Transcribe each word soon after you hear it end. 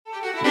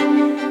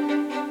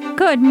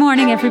Good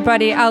morning,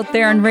 everybody out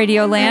there in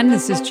Radio Land.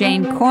 This is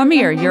Jane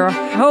Cormier, your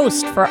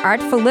host for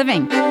Artful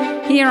Living,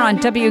 here on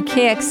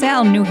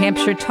WKXL, New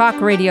Hampshire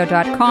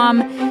TalkRadio.com.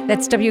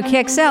 That's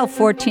WKXL,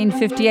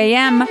 1450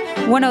 AM,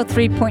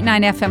 103.9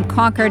 FM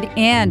Concord,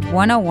 and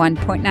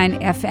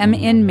 101.9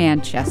 FM in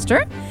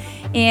Manchester.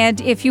 And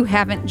if you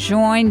haven't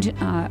joined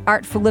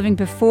Artful Living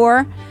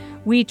before,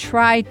 we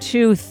try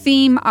to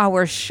theme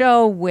our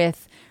show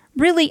with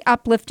really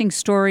uplifting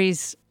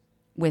stories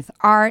with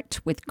art,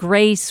 with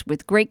grace,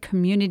 with great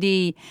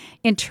community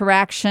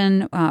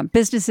interaction,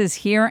 businesses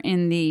here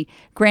in the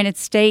Granite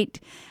State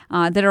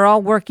that are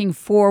all working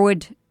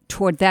forward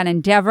toward that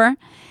endeavor.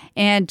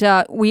 And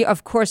we,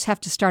 of course,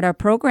 have to start our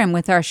program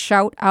with our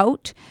shout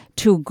out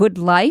to Good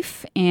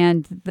Life.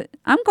 And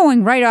I'm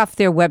going right off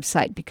their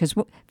website because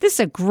this is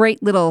a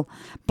great little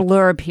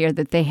blurb here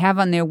that they have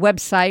on their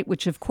website,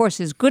 which, of course,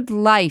 is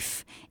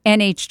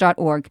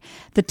goodlifenh.org.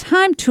 The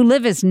time to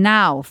live is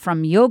now,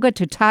 from yoga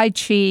to Tai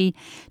Chi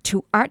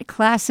to art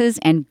classes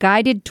and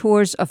guided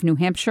tours of New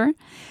Hampshire.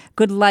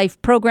 Good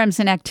Life programs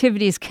and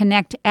activities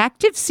connect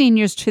active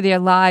seniors to their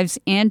lives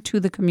and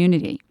to the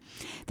community.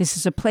 This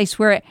is a place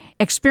where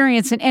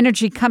experience and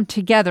energy come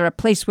together, a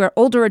place where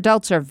older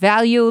adults are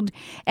valued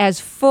as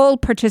full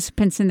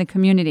participants in the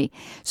community.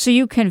 So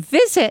you can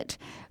visit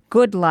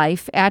Good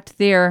Life at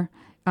their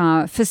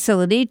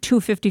facility,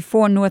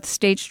 254 North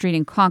State Street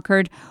in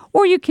Concord,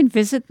 or you can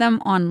visit them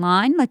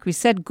online, like we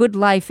said,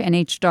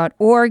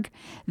 goodlifenh.org.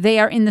 They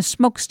are in the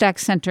Smokestack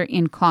Center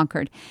in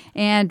Concord.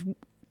 And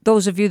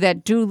those of you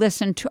that do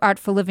listen to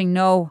Artful Living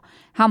know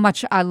how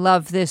much I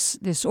love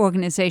this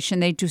organization.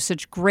 They do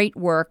such great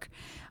work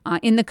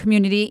in the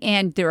community,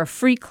 and there are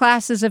free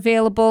classes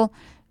available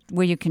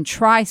where you can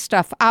try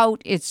stuff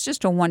out. It's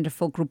just a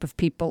wonderful group of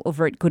people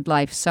over at Good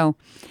Life. So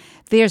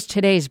there's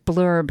today's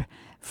blurb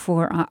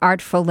for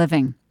Artful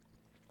Living.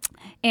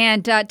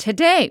 And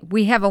today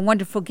we have a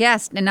wonderful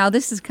guest. And now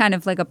this is kind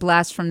of like a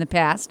blast from the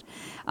past.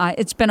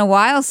 It's been a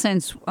while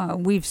since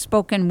we've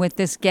spoken with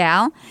this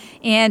gal.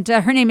 And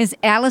her name is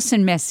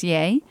Allison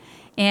Messier.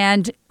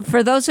 And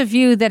for those of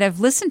you that have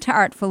listened to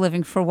Artful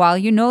Living for a while,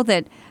 you know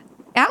that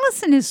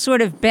Allison has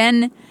sort of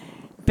been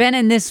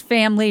in this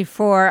family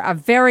for a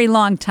very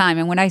long time.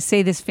 And when I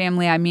say this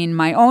family, I mean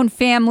my own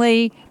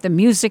family, the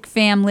music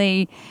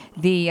family,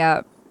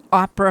 the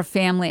opera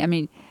family. I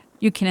mean,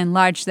 you can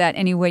enlarge that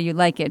any way you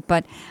like it.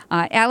 But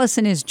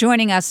Allison is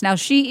joining us now.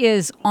 She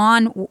is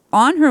on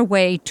her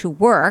way to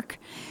work,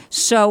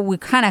 so we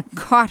kind of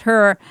caught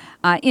her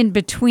in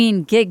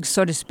between gigs,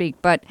 so to speak.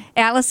 But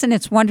Allison,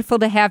 it's wonderful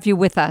to have you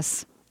with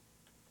us.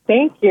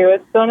 Thank you.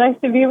 It's so nice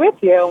to be with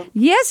you.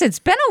 Yes, it's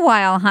been a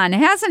while, hon,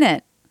 hasn't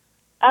it?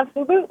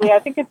 Absolutely. I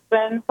think it's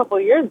been a couple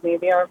of years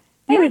maybe, or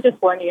maybe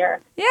just 1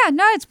 year. Yeah,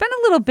 no, it's been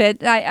a little bit.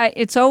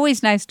 It's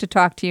always nice to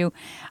talk to you.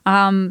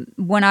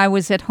 When I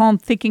was at home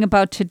thinking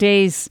about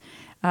today's,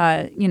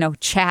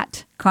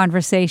 chat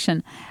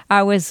conversation,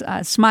 I was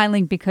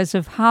smiling because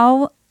of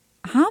how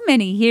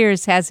many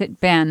years has it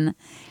been?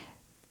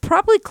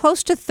 Probably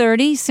close to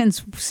 30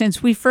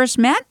 since we first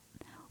met,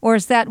 or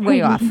is that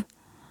way off?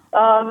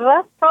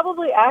 That's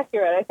probably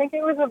accurate. I think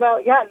it was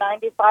about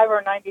 95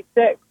 or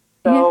 96.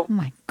 So. Yeah, oh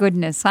my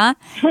goodness, huh?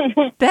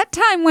 That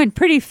time went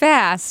pretty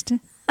fast.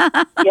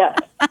 Yes.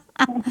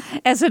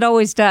 As it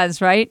always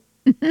does, right?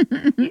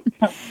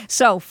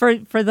 So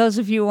for those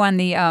of you on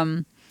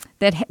the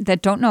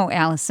that don't know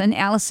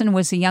Allison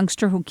was a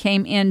youngster who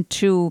came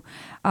into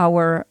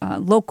our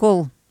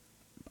local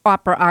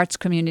opera arts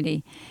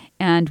community,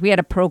 and we had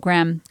a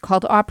program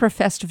called Opera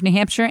Fest of New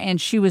Hampshire, and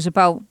she was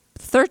about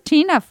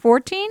 13 or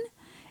 14.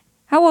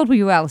 How old were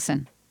you,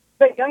 Allison?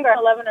 A bit younger,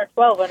 11 or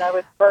 12 when I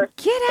was first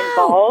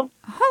involved.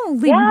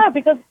 Holy! Yeah,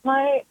 because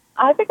I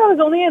think I was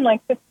only in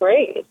like 5th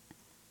grade.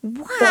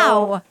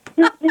 Wow.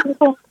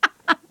 So,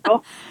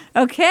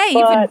 okay,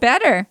 even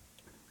better.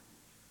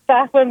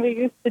 Back when we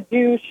used to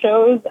do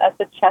shows at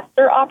the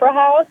Chester Opera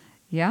House.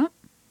 Yeah.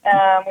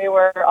 We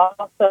were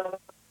also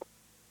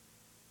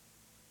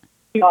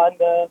on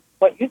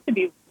what used to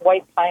be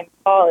White Pine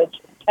College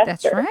in Chester.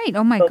 That's right.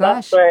 Oh my gosh.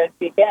 That's where it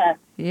began.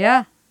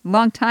 Yeah.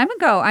 Long time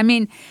ago. I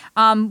mean,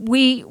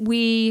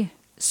 we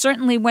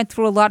certainly went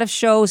through a lot of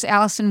shows.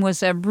 Allison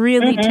was a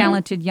really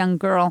talented young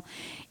girl,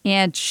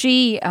 and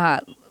she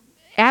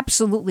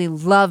absolutely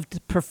loved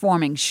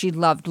performing. She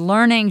loved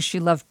learning. She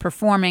loved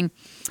performing.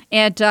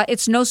 And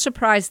it's no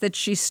surprise that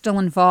she's still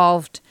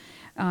involved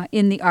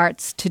in the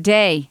arts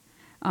today.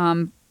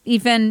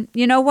 Even,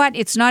 you know what?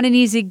 It's not an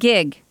easy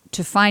gig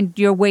to find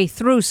your way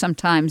through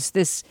sometimes,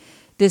 this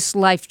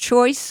life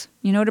choice,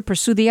 to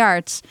pursue the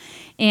arts.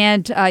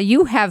 And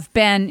you have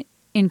been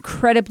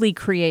incredibly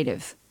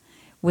creative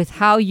with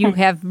how you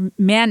have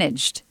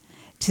managed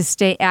to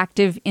stay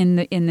active in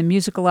the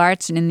musical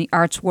arts and in the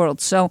arts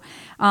world. So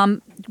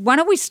why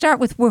don't we start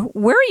with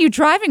where are you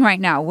driving right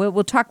now?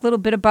 We'll talk a little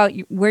bit about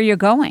where you're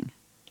going.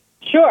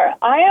 Sure.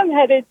 I am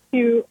headed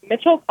to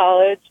Mitchell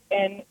College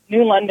in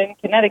New London,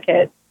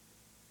 Connecticut,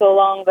 so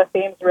along the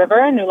Thames River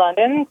in New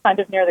London, kind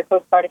of near the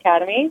Coast Guard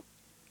Academy.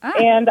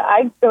 And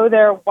I go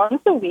there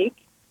once a week,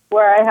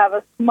 where I have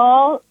a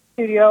small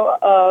studio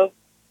of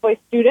voice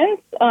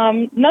students,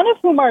 none of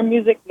whom are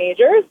music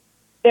majors.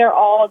 They're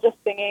all just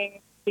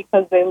singing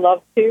because they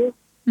love to,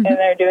 and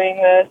they're doing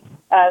this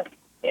as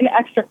an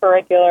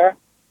extracurricular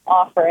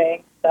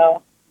offering.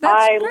 So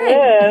I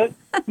live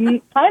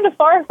kind of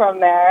far from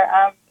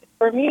there.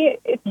 For me,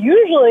 it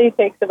usually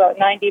takes about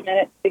 90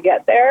 minutes to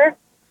get there.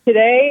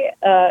 Today,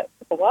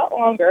 it's a lot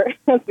longer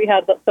because we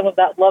had some of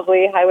that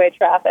lovely highway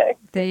traffic.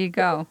 There you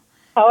go.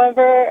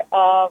 However,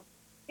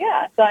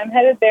 so I'm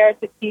headed there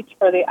to teach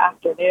for the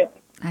afternoon.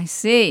 I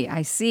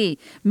see.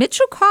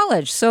 Mitchell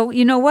College. So,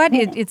 you know what?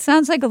 It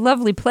sounds like a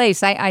lovely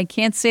place. I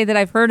can't say that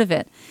I've heard of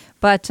it.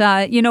 But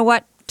you know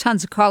what?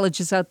 Tons of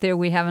colleges out there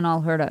we haven't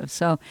all heard of.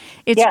 So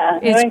it's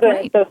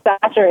great. It's so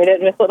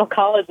saturated with little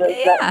colleges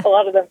that a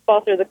lot of them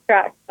fall through the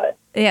cracks. But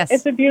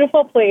it's a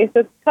beautiful place.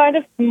 It's kind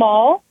of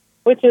small,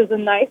 which is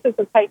nice. It's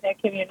a tight-knit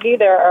community.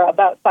 There are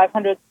about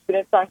 500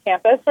 students on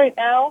campus right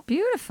now.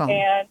 Beautiful.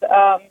 And,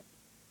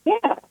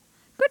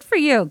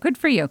 Good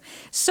for you.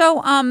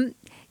 So,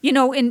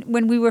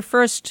 when we were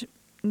first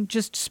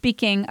just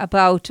speaking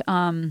about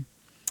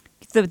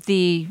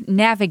the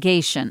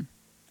navigation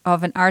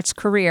of an arts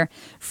career,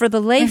 for the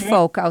lay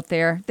folk out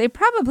there, they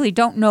probably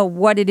don't know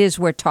what it is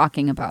we're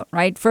talking about,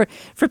 right? For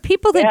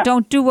people that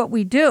don't do what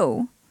we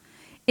do,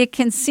 it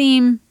can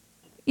seem,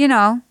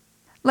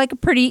 like a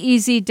pretty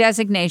easy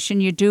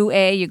designation. You do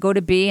A, you go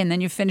to B, and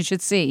then you finish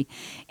at C.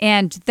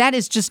 And that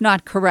is just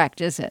not correct,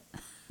 is it?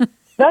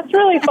 That's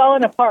really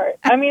fallen apart.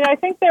 I mean, I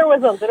think there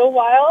was a little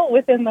while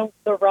within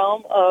the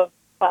realm of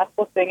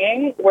classical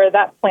singing where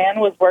that plan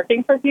was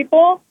working for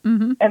people,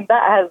 and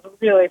that has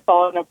really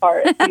fallen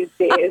apart these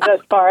days as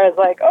far as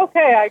like,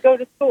 okay, I go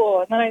to school,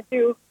 and then I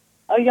do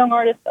a young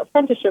artist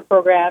apprenticeship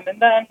program,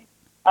 and then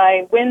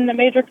I win the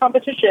major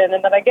competition,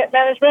 and then I get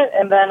management,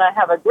 and then I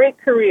have a great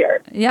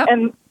career. Yep.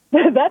 And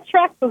that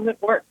track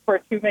doesn't work for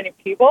too many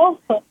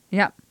people.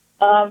 Yep.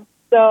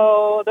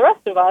 So the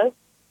rest of us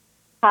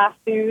have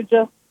to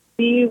just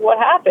see what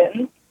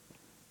happens,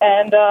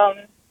 and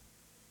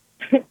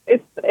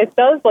it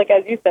does, like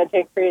as you said,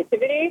 take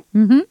creativity.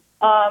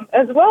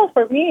 As well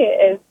for me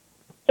is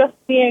just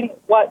seeing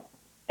what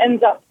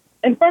ends up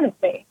in front of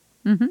me,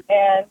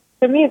 and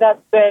to me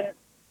that's been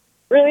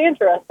really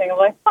interesting. I'm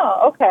like,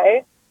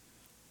 okay,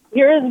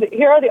 here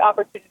are the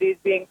opportunities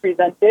being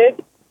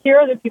presented. Here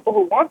are the people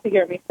who want to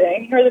hear me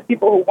sing. Here are the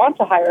people who want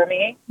to hire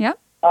me. Yep.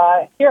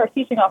 Here are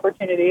teaching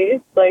opportunities.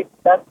 Like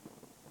that's.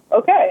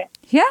 Okay.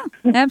 Yeah,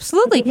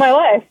 absolutely. It's my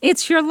life.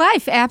 It's your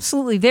life.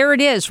 Absolutely. There it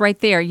is right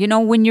there.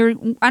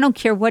 I don't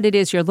care what it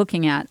is you're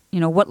looking at,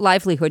 what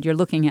livelihood you're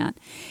looking at.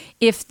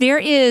 If there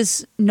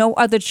is no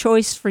other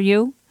choice for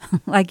you,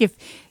 like if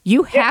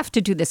you have to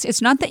do this, it's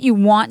not that you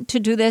want to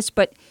do this,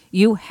 but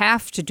you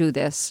have to do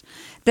this.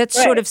 That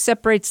sort of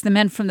separates the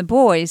men from the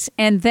boys.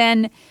 And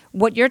then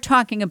what you're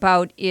talking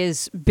about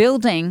is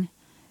building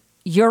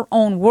your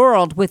own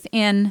world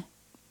within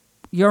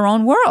your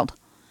own world.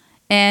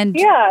 And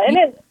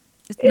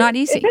it's not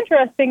easy. It's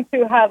interesting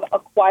to have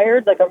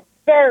acquired like a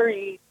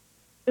very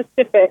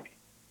specific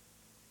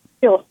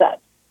skill set,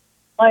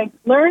 like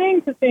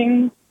learning to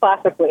sing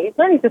classically,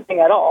 learning to sing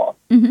at all,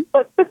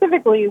 but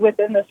specifically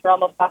within this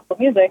realm of classical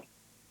music,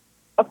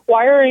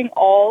 acquiring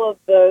all of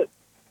the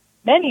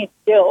many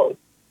skills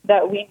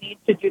that we need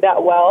to do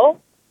that well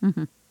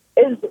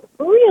is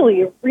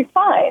really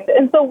refined.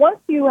 And so once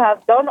you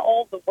have done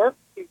all the work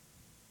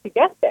to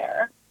get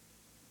there,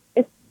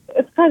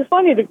 it's kind of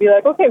funny to be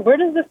like, okay, where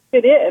does this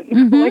fit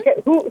in? Like,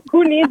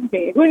 who needs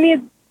me? Who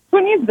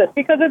needs this?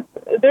 Because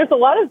there's a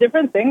lot of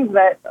different things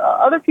that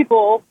other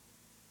people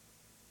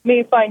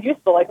may find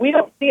useful. Like, we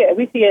don't see it.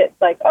 We see it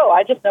like, oh,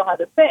 I just know how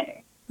to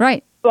sing.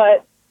 Right.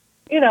 But,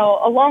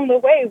 along the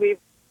way, we've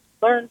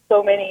learned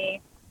so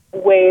many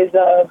ways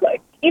of,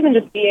 like, even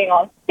just being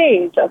on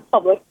stage, of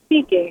public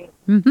speaking,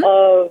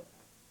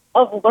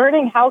 of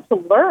learning how to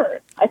learn.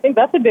 I think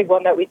that's a big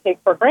one that we take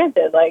for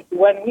granted. Like,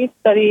 when we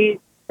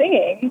study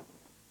singing,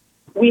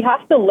 we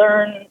have to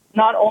learn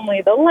not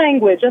only the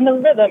language and the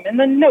rhythm and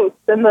the notes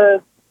and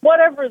the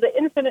whatever, the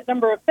infinite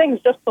number of things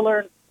just to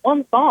learn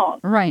one song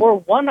or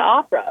one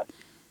opera.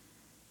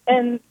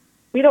 And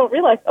we don't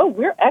realize,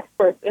 we're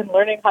experts in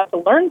learning how to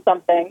learn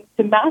something,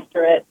 to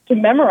master it, to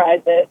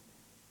memorize it,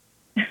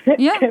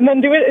 and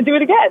then do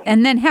it again.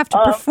 And then have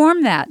to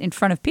perform that in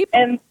front of people.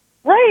 And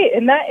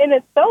that in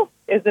itself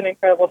is an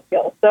incredible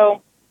skill.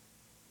 So,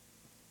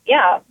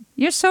 yeah.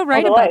 You're so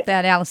right about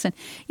that, Allison.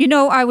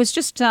 I was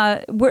just,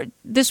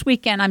 this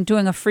weekend I'm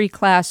doing a free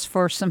class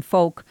for some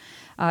folk,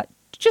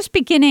 just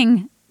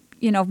beginning,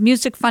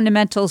 music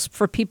fundamentals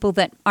for people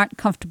that aren't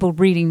comfortable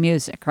reading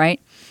music,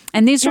 right?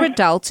 And these are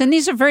adults, and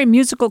these are very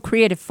musical,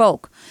 creative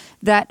folk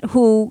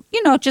who,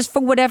 just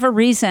for whatever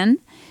reason,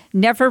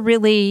 never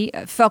really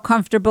felt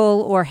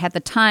comfortable or had the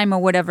time or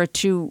whatever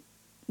to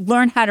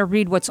learn how to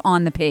read what's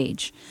on the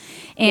page.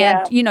 And,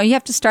 you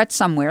have to start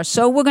somewhere.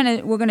 So we're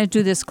gonna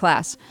do this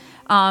class.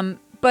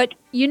 But,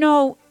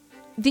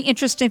 the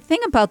interesting thing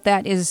about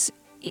that is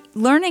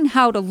learning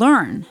how to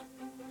learn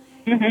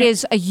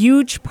is a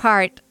huge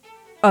part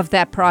of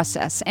that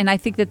process. And I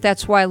think that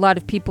that's why a lot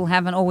of people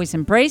haven't always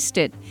embraced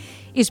it,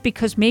 is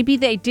because maybe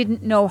they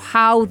didn't know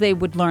how they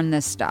would learn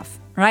this stuff,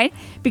 right?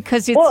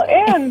 Because it's... Well,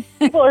 and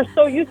people are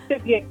so used to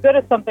being good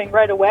at something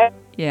right away.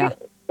 Yeah.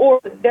 Or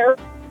they're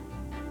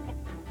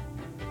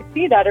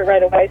succeed at it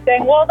right away,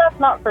 saying, well, that's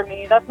not for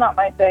me. That's not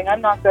my thing.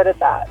 I'm not good at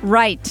that.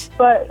 Right.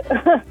 But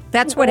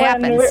that's what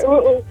happens.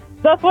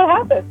 That's what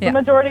happens the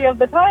majority of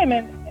the time.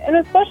 And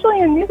especially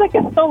in music,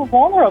 it's so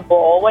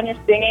vulnerable when you're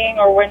singing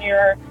or when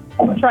you're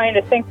trying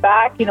to think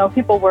back. You know,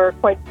 people were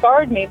quite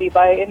scarred maybe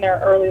in their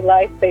early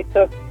life. They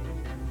took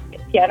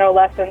piano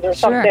lessons or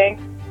something,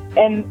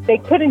 and they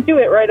couldn't do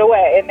it right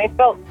away. And they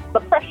felt the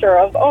pressure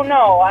of, oh,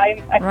 no,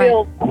 I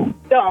feel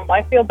dumb.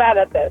 I feel bad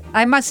at this.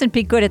 I mustn't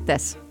be good at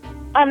this.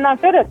 I'm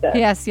not good at this.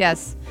 Yes,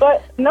 yes.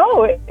 But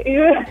no,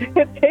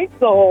 it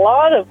takes a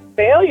lot of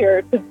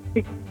failure to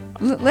be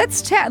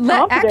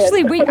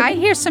Actually, I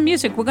hear some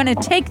music. We're going to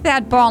take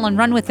that ball and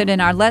run with it in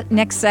our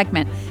next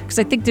segment, because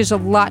I think there's a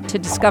lot to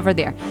discover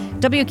there.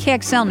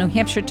 WKXL, New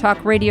Hampshire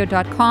Talk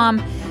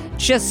Radio.com.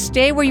 Just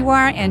stay where you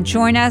are and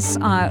join us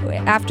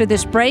after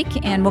this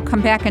break, and we'll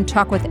come back and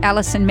talk with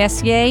Allison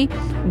Messier,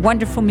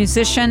 wonderful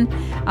musician,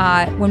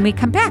 when we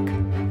come back.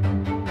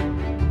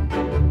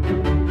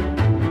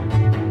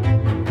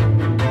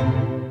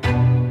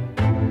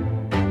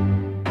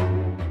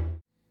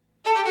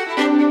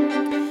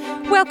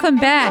 Welcome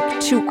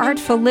back to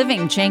Artful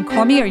Living. Jane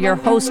Cormier, your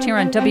host here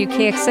on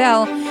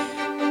WKXL,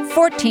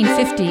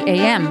 1450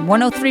 AM,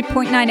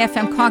 103.9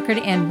 FM Concord,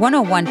 and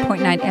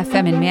 101.9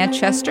 FM in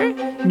Manchester,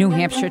 New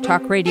Hampshire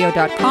Talk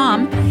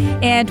Radio.com.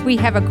 And we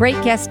have a great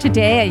guest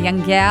today, a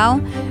young gal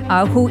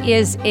who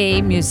is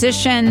a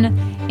musician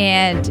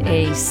and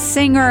a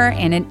singer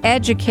and an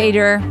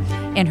educator,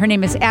 and her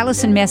name is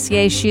Allison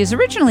Messier. She is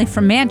originally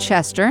from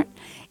Manchester.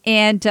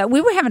 And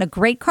we were having a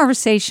great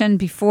conversation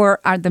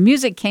before the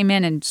music came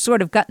in and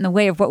sort of got in the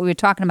way of what we were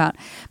talking about.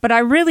 But I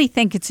really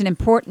think it's an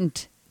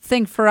important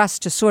thing for us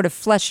to sort of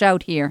flesh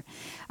out here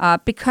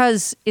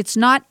because it's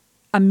not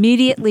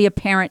immediately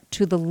apparent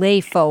to the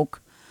lay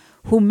folk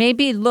who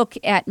maybe look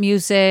at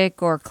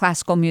music or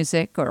classical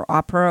music or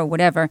opera or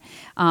whatever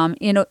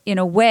in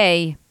a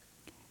way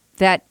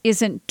that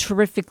isn't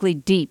terrifically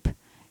deep.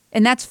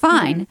 And that's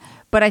fine. Mm-hmm.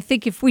 But I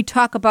think if we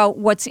talk about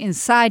what's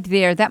inside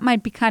there, that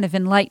might be kind of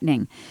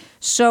enlightening.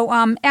 So,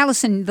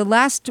 Allison,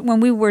 when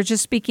we were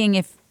just speaking,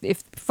 if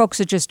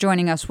folks are just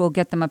joining us, we'll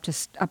get them up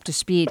to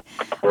speed.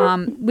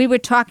 We were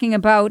talking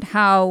about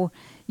how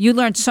you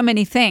learn so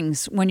many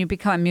things when you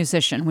become a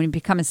musician, when you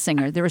become a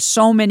singer. There are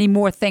so many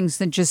more things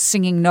than just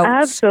singing notes.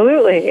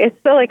 Absolutely.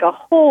 It's like a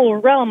whole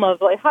realm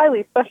of like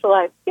highly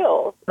specialized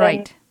skills.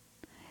 Right.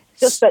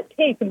 Just that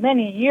take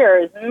many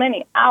years,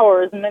 many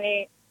hours,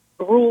 many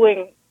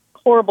grueling,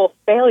 horrible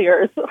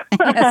failures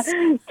yes.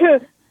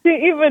 to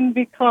even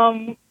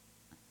become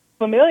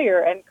familiar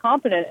and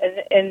competent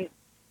and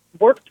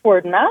work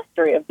toward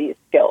mastery of these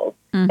skills.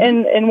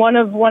 Mm-hmm. And one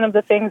of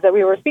the things that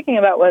we were speaking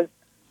about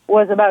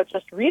was about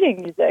just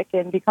reading music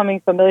and becoming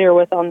familiar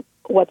with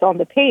what's on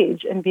the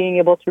page and being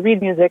able to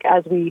read music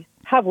as we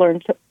have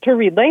learned to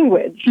read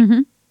language.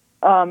 Mm-hmm.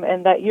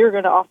 And that you're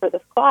going to offer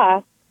this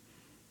class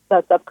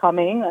that's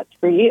upcoming, that's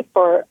free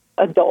for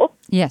adults.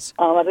 Yes.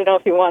 I don't know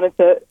if you wanted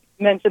to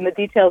mention the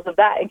details of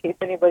that in case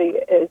anybody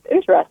is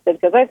interested,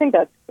 because I think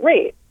that's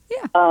great.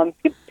 Yeah.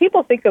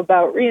 People think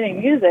about reading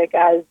music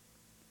as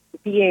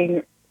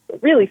being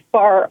really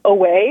far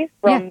away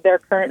from their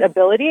current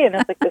ability, and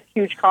it's like this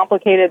huge,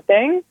 complicated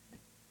thing.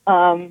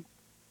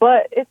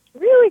 But it's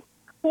really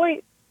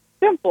quite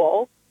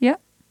simple. Yeah.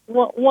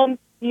 Once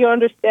you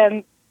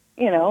understand,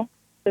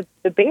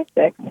 the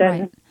basics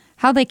and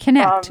how they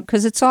connect,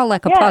 because it's all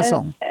like a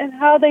puzzle. And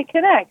how they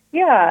connect.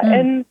 Yeah.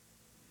 Mm.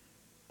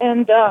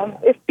 And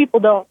if people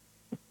don't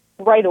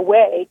right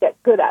away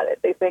get good at it,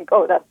 they think,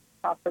 oh, that's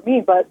not for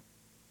me. But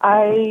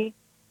I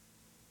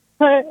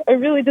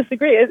really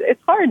disagree.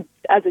 It's hard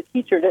as a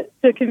teacher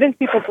to convince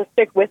people to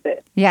stick with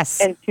it.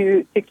 Yes. And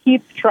to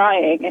keep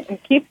trying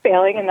and keep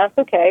failing, and that's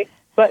okay.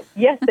 But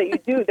yes, that you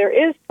do. There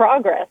is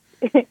progress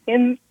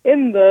in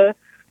the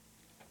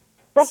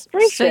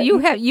frustration. So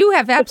you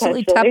have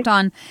absolutely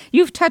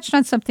you've touched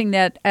on something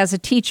that as a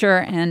teacher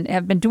and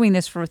have been doing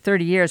this for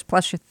 30 years,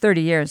 plus your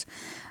 30 years,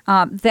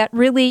 that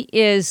really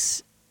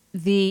is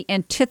the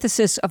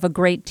antithesis of a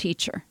great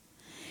teacher.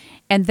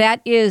 And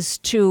that is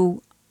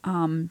to,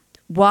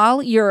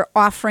 while you're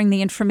offering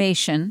the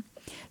information,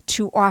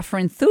 to offer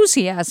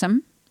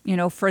enthusiasm,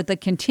 for the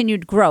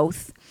continued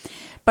growth,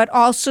 but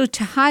also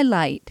to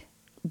highlight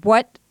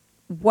what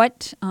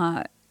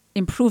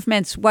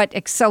improvements, what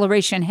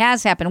acceleration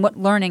has happened, what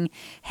learning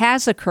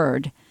has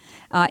occurred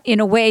in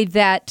a way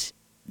that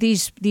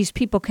these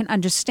people can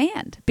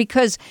understand.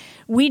 Because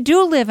we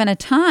do live in a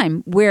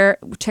time where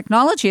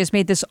technology has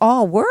made this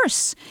all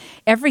worse.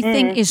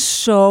 Everything is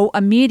so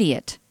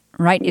immediate,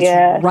 right?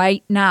 It's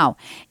right now.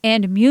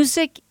 And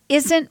music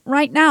isn't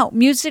right now.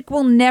 Music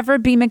will never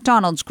be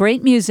McDonald's.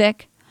 Great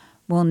music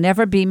will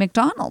never be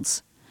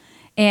McDonald's.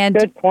 And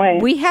good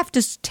point. We have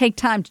to take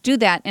time to do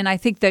that. And I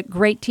think that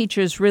great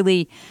teachers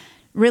really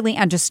really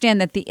understand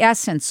that the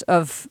essence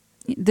of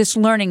this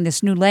learning,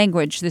 this new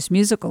language, this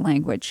musical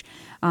language,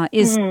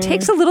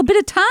 takes a little bit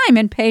of time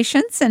and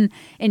patience, and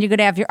you're going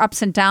to have your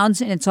ups and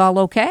downs, and it's all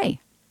okay.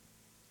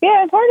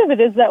 Yeah, and part of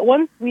it is that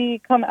once we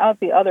come out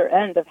the other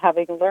end of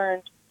having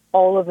learned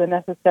all of the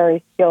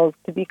necessary skills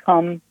to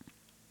become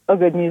a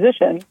good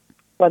musician,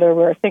 whether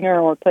we're a singer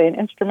or play an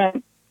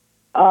instrument,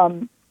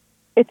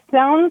 it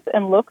sounds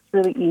and looks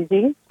really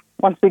easy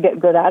once we get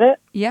good at it.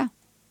 Yeah.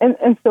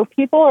 And so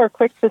people are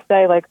quick to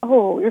say, like,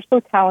 oh, you're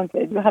so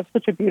talented. You have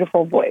such a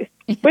beautiful voice.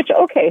 Which,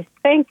 okay,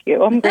 thank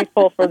you. I'm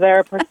grateful for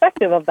their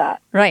perspective of that.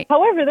 Right.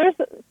 However, there's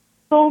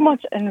so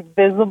much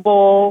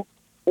invisible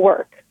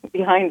work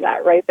behind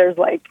that, right? There's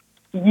like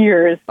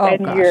years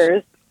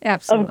years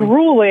of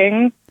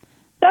grueling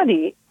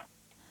study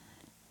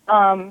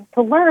to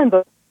learn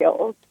those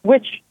skills,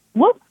 which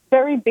look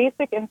very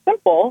basic and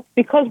simple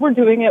because we're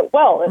doing it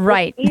well. It's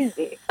right.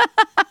 easy.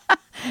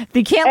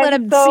 You can't let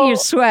them see you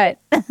sweat.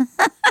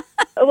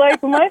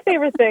 Like, my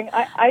favorite thing,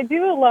 I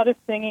do a lot of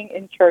singing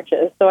in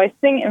churches. So I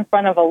sing in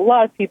front of a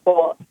lot of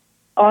people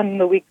on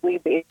the weekly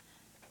basis.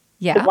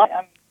 Yeah.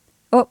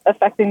 I'm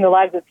affecting the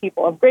lives of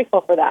people. I'm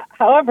grateful for that.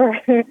 However,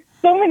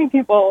 so many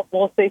people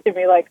will say to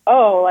me, like,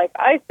 oh, like,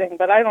 I sing,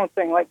 but I don't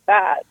sing like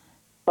that.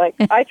 Like,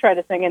 I try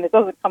to sing and it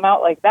doesn't come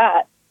out like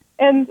that.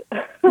 And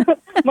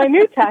my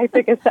new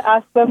tactic is to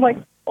ask them, like,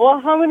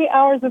 well, how many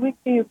hours a week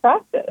do you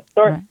practice?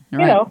 Or,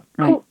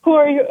 who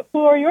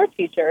are your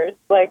teachers?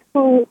 Like,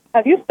 who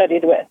have you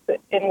studied with?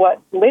 In what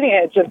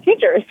lineage of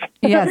teachers?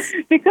 Yes.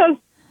 Because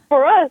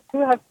for us, who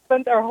have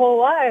spent our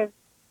whole lives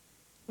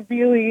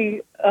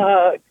really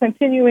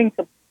continuing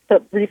to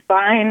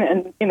refine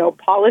and,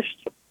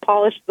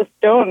 polish the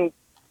stone,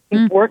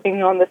 keep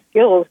working on the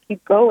skills,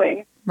 keep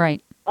going.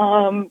 Right.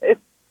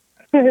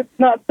 It's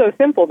not so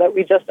simple that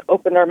we just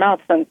opened our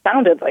mouths and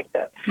sounded like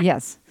this.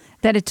 Yes,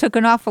 that it took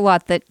an awful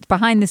lot that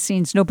behind the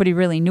scenes nobody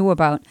really knew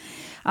about,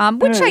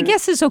 which I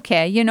guess is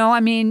okay.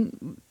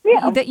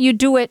 That you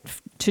do it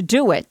to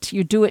do it.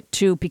 You do it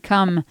to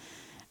become,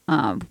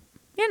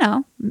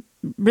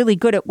 really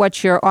good at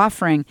what you're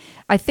offering.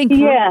 I think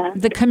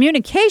the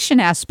communication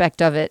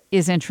aspect of it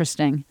is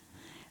interesting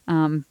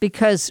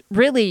because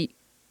really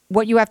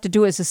what you have to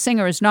do as a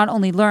singer is not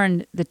only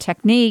learn the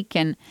technique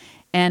and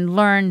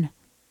learn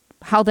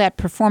how that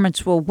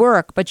performance will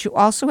work, but you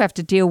also have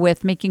to deal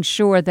with making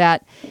sure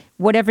that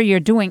whatever you're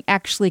doing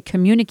actually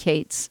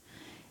communicates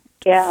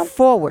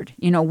forward.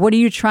 What are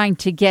you trying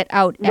to get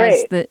out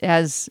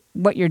as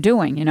what you're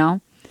doing,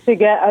 To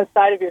get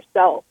outside of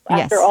yourself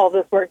after all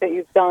this work that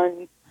you've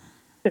done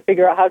to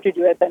figure out how to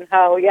do it, then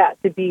how,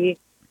 to be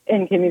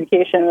in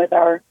communication with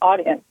our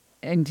audience.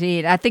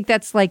 Indeed. I think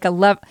that's like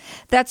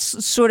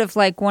that's sort of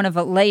like one of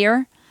a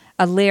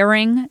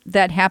layering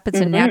that happens,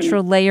 a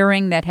natural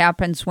layering that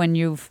happens when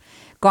you've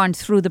gone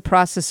through the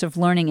process of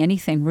learning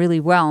anything really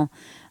well.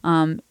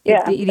 It's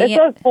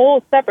a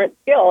whole separate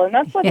skill, and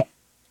that's what's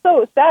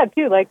so sad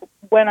too. Like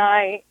when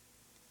I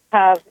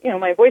have,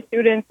 my voice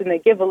students and they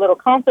give a little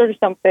concert or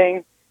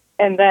something,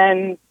 and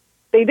then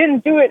they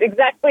didn't do it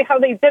exactly how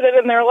they did it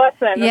in their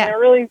lesson, and they're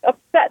really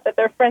upset that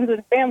their friends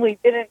and family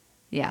didn't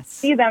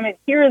see them and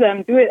hear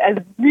them do it as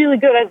really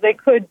good as they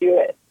could do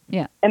it.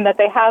 Yeah. And that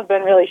they have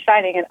been really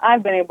shining, and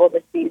I've been able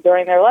to see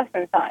during their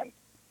lesson time.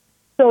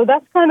 So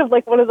that's kind of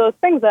like one of those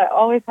things that I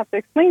always have to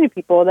explain to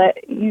people, that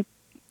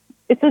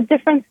it's a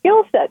different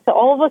skill set to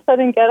all of a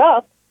sudden get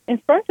up in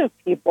front of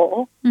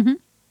people,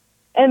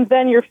 and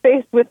then you're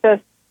faced with this,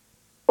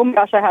 oh my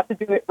gosh, I have to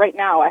do it right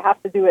now. I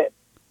have to do it.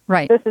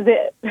 Right. This is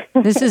it.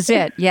 This is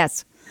it,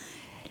 yes.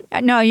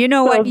 No,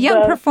 what?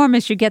 Young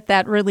performers, you get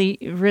that really,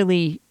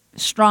 really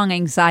strong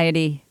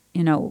anxiety.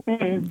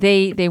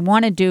 They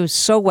want to do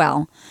so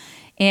well.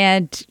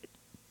 And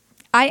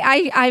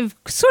I've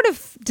sort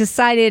of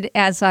decided,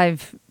 as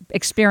I've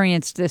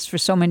experienced this for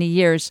so many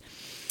years,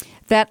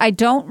 that I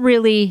don't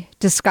really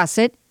discuss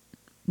it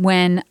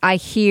when I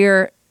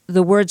hear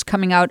the words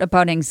coming out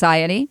about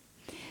anxiety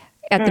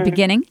at the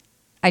beginning.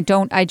 I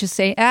just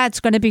say, it's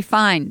going to be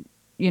fine.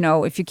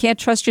 If you can't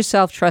trust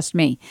yourself, trust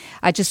me.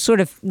 I just sort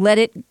of let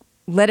it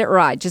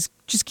ride. Just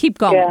keep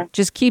going. Yeah.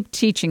 Just keep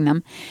teaching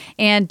them.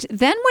 And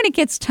then when it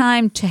gets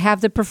time to have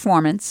the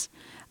performance,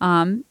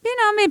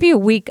 maybe a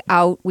week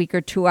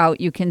or two out,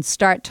 you can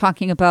start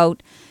talking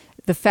about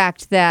the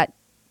fact that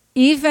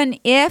even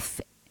if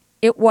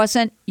it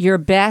wasn't your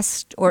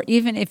best, or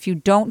even if you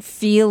don't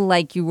feel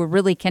like you were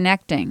really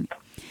connecting,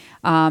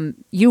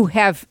 you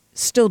have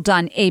still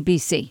done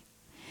ABC.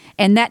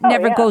 And that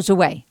never goes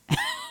away.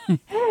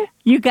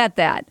 You got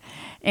that.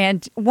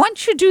 And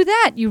once you do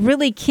that, you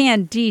really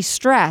can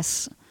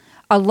de-stress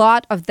a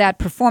lot of that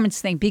performance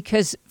thing,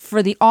 because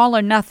for the all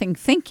or nothing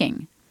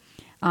thinking,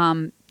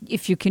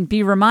 if you can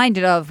be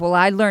reminded of, well,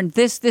 I learned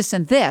this, this,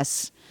 and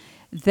this,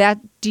 that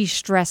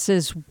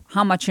de-stresses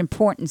how much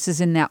importance is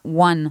in that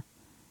one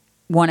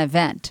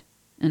event.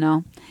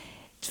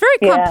 It's very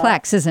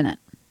complex, isn't it?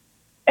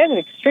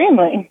 It's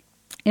extremely.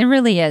 It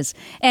really is.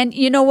 And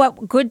you know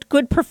what?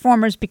 Good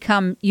performers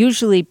become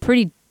usually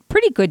pretty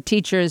good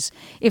teachers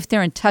if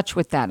they're in touch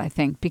with that, I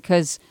think,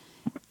 because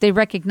they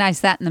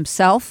recognize that in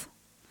themselves,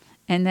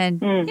 and then,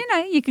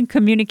 you can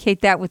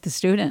communicate that with the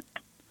student.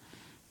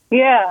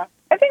 Yeah.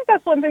 I think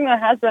that's one thing that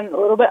has been a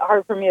little bit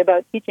hard for me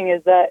about teaching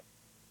is that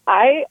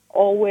I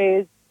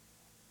always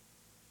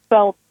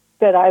felt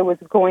that I was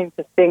going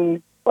to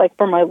sing, like,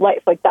 for my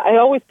life. Like, that. I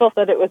always felt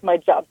that it was my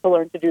job to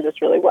learn to do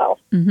this really well.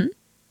 Mm-hmm.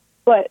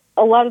 But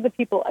a lot of the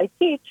people I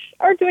teach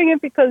are doing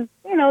it because,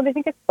 they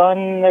think it's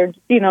fun.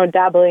 They're,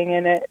 dabbling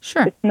in it.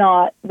 Sure. It's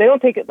not, they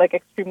don't take it, like,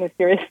 extremely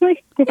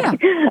seriously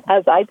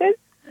as I did.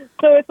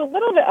 So it's a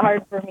little bit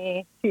hard for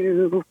me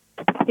to,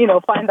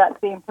 find that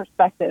same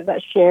perspective,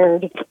 that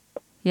shared,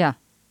 that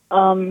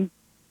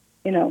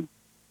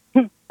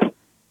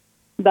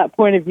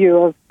point of view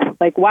of,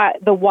 like, why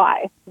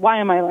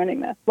am I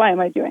learning this? Why am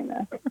I doing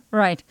this?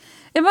 Right.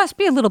 It must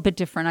be a little bit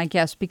different, I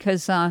guess,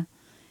 because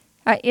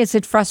is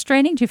it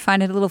frustrating? Do you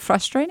find it a little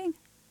frustrating?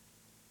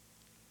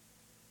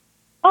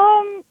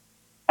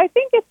 I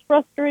think it's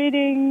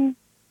frustrating,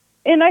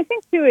 and I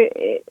think, too,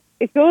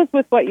 it goes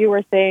with what you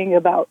were saying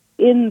about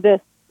in this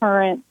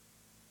current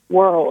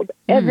world,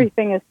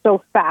 everything is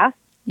so fast.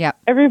 Yeah.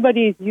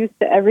 Everybody's used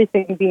to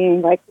everything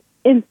being, like,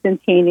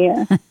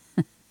 instantaneous.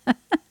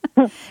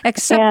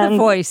 Except the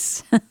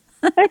voice.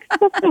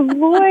 Except the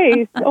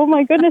voice. Oh,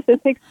 my goodness,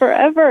 it takes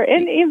forever.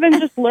 And even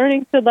just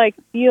learning to, like,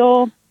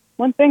 feel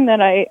one thing that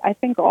I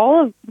think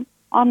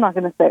I'm not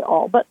going to say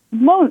all, but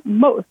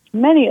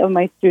many of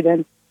my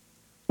students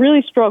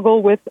really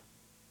struggle with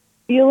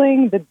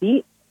feeling the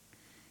beat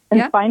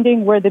and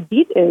finding where the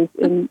beat is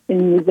in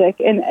music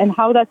and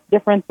how that's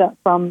different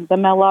from the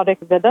melodic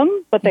rhythm,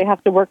 but they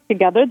have to work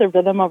together. The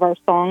rhythm of our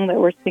song that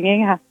we're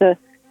singing has to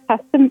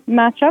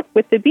match up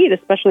with the beat,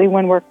 especially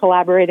when we're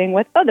collaborating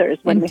with others,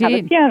 when we have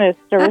a pianist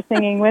or we're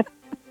singing with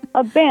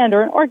a band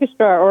or an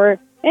orchestra or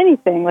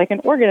anything, like an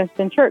organist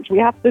in church. We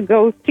have to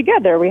go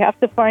together. We have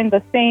to find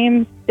the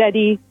same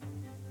steady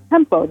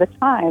tempo, the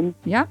time.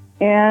 Yeah.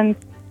 And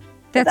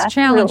that's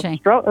challenging.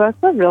 That's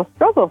a real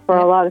struggle for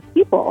a lot of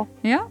people.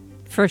 Yeah,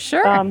 for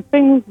sure.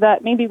 Things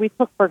that maybe we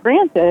took for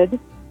granted,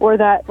 or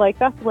that, like,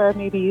 that's where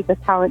maybe the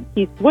talent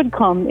piece would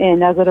come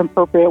in as an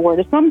appropriate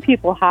word. Some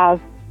people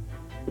have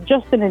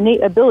just an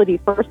innate ability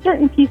for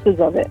certain pieces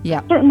of it,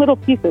 certain little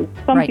pieces.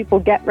 Some people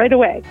get right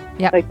away.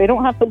 Like, they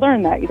don't have to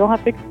learn that. You don't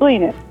have to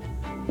explain it.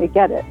 They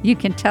get it. You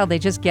can tell they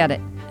just get it.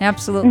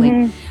 Absolutely.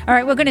 Mm-hmm. All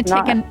right, we're going to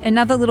take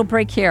another little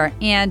break here.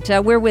 And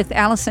we're with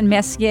Allison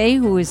Messier,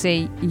 who is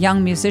a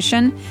young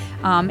musician.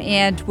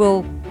 And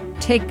we'll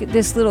take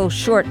this little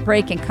short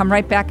break and come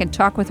right back and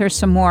talk with her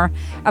some more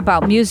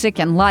about music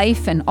and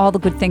life and all the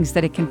good things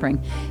that it can bring.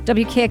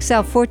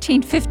 WKXL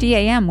 1450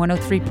 AM,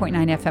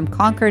 103.9 FM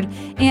Concord,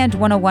 and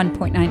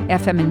 101.9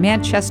 FM in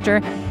Manchester.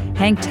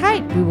 Hang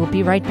tight. We will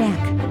be right back.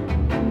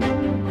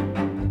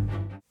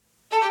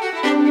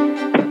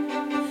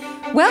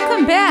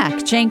 Welcome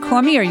back. Jane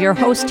Cormier, your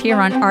host here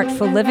on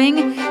Artful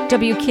Living,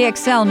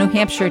 WKXL New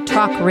Hampshire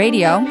Talk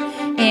Radio.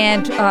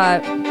 And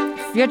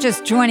if you're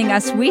just joining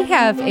us, we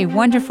have a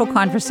wonderful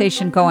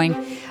conversation going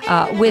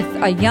with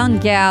a young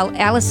gal,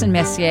 Allison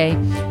Messier,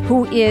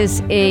 who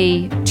is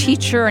a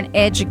teacher, an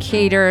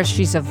educator.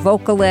 She's a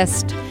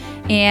vocalist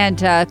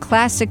and a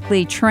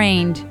classically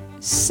trained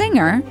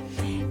singer.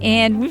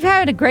 And we've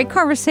had a great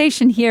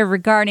conversation here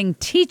regarding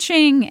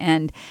teaching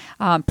and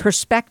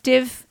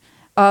perspective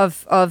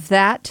of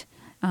that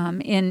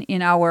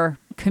in our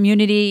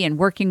community and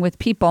working with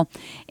people.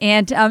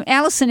 And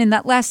Allison, in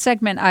that last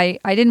segment, I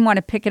didn't want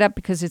to pick it up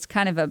because it's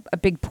kind of a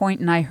big point,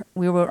 and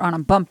we were on a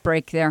bump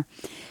break there.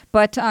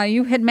 But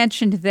you had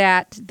mentioned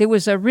that there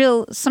was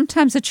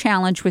sometimes a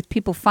challenge with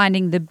people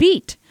finding the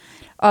beat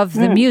of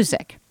the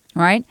music,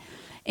 right?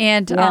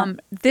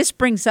 And this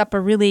brings up a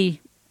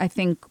really, I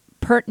think,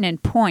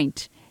 pertinent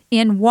point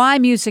in why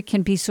music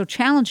can be so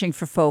challenging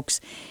for folks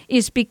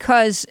is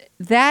because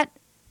that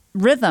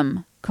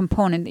rhythm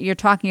component that you're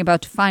talking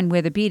about to find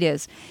where the beat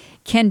is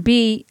can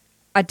be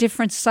a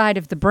different side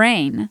of the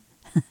brain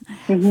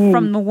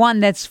from the one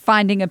that's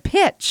finding a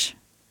pitch.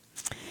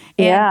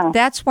 And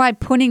that's why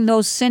putting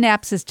those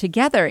synapses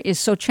together is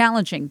so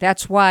challenging.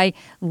 That's why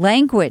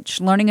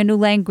learning a new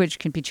language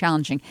can be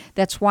challenging.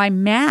 That's why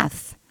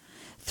math,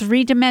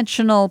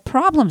 three-dimensional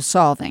problem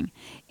solving,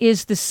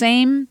 is the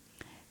same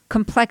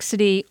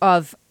complexity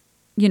of,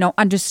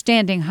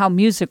 understanding how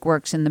music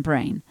works in the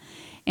brain.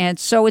 And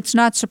so it's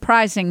not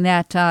surprising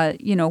that,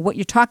 what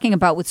you're talking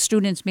about with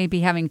students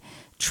maybe having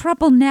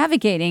trouble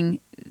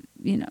navigating,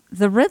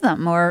 the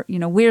rhythm or,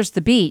 where's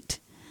the beat.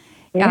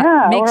 Makes an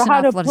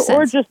awful lot of sense.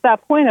 Or just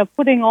that point of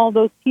putting all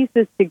those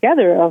pieces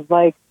together of,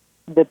 like,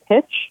 the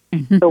pitch,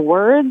 the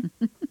word,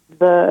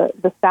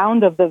 the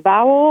sound of the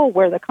vowel,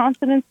 where the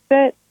consonants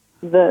fit,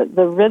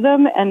 the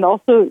rhythm, and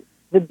also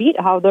the beat,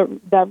 how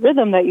that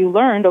rhythm that you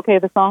learned, okay,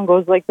 the song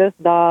goes like this,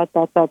 da,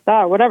 da, da,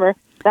 da, whatever,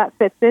 that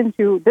fits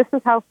into, this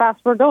is how fast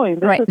we're going.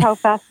 This is how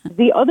fast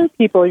the other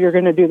people you're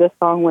going to do this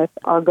song with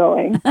are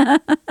going.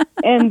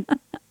 And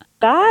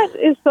that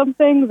is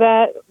something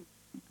that,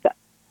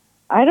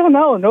 I don't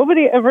know,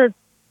 nobody ever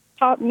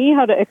taught me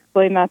how to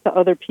explain that to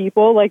other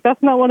people. Like,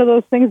 that's not one of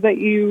those things that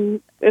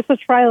it's a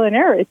trial and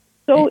error.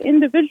 so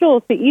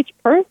individual to each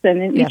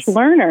person and each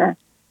learner.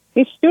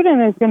 Each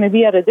student is going to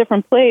be at a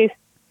different place.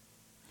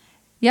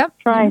 Yep.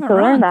 Trying to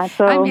learn that.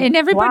 So, and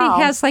everybody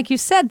has, like you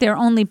said, their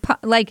only,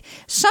 like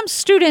some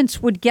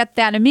students would get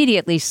that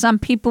immediately. Some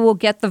people will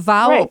get the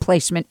vowel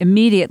placement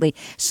immediately.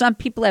 Some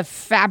people have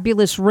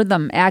fabulous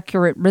rhythm,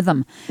 accurate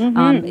rhythm,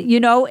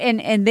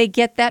 and they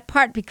get that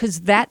part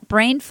because that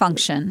brain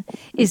function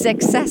is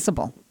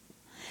accessible.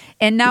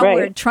 And now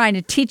we're trying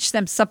to teach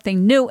them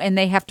something new, and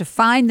they have to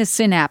find the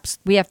synapse.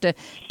 We have to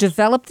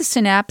develop the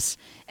synapse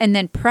and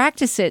then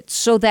practice it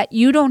so that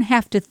you don't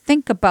have to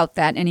think about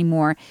that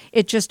anymore.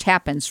 It just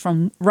happens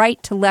from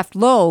right to left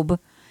lobe.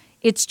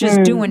 It's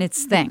just doing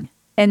its thing.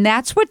 And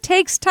that's what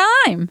takes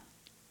time.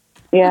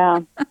 Yeah.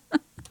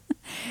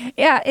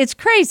 Yeah, it's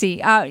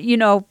crazy,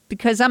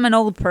 because I'm an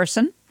old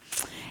person.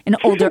 An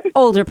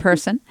older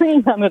person.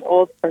 I'm an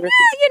old person.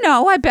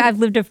 I've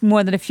lived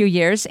more than a few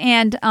years,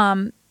 and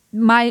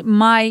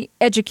my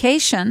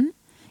education,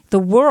 the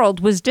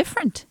world was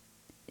different.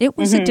 It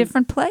was a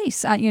different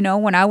place.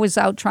 When I was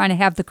out trying to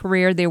have the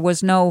career, there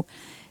was no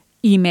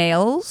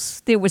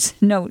emails, there was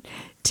no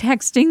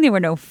texting, there were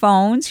no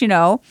phones.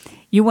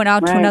 You went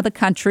out to another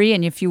country,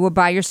 and if you were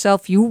by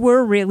yourself, you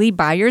were really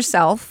by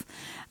yourself.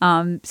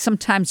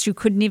 Sometimes you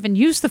couldn't even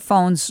use the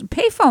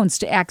pay phones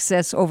to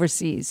access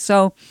overseas.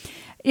 So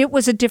it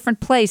was a different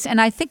place.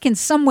 And I think in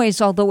some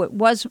ways, although it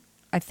was,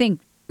 in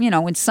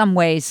some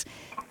ways,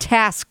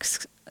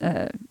 tasks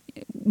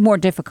more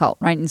difficult,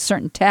 right? In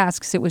certain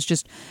tasks, it was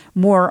just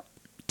more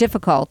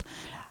difficult.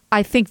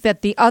 I think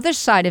that the other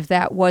side of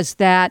that was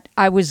that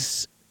I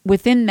was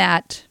within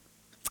that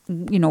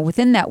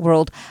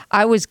world,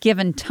 I was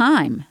given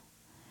time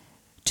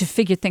to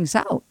figure things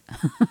out,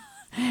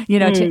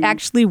 to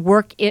actually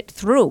work it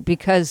through,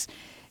 because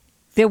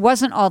there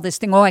wasn't all this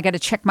thing, I got to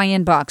check my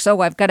inbox.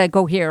 I've got to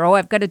go here.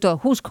 I've got to do,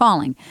 who's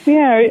calling?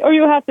 Yeah, or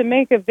you have to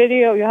make a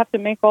video. You have to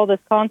make all this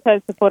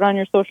content to put on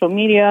your social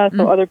media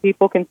so other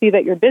people can see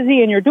that you're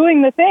busy and you're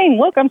doing the thing.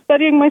 Look, I'm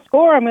studying my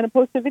score. I'm going to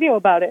post a video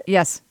about it.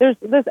 Yes. There's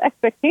this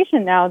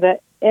expectation now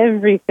that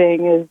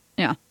everything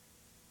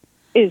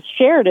is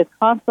shared. It's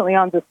constantly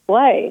on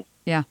display.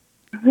 Yeah.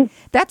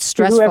 That's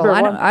stressful.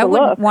 I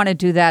wouldn't want to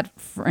do that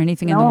for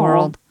anything in the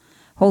world.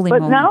 Holy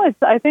moly. Now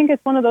I think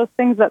it's one of those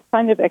things that's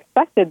kind of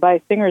expected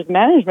by singers'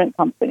 management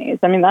companies.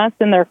 I mean, that's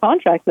in their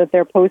contract that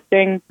they're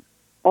posting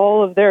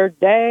all of their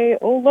day.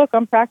 Oh, look,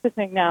 I'm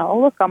practicing now.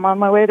 Oh, look, I'm on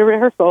my way to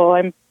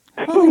rehearsal.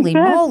 Holy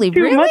moly,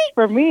 too really? much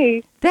for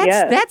me.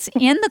 That's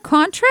in the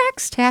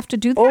contracts to have to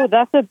do that? Oh,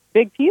 that's a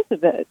big piece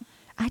of it.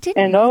 I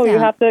didn't know that. You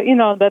have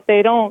to, that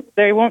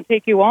they won't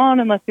take you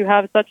on unless you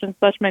have such and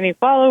such many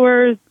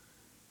followers.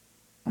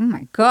 Oh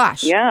my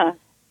gosh. Yeah.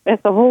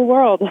 It's a whole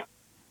world.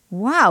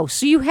 Wow.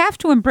 So you have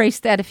to embrace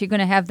that if you're going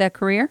to have that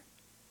career?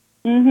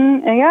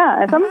 Mm-hmm. And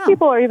yeah. And some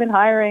people are even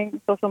hiring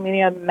social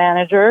media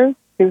managers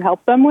to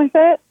help them with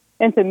it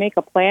and to make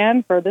a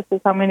plan for this is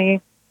how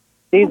many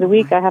days a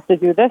week I have to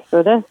do this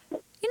or this.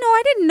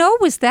 I didn't know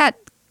it was that,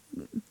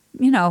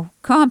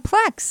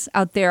 complex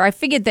out there. I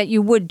figured that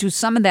you would do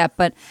some of that,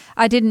 but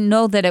I didn't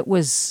know that it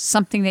was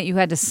something that you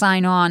had to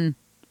sign on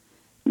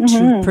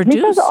to produce.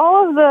 Because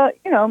all of the,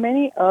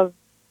 many of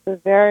the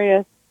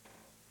various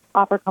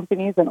opera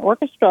companies and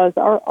orchestras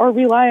are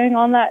relying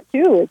on that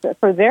too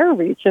for their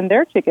reach and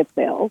their ticket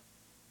sales.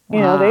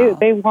 Wow.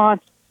 They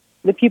want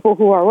the people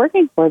who are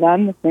working for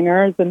them, the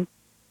singers and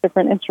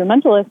different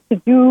instrumentalists, to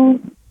do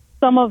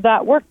some of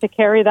that work to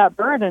carry that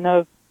burden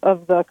of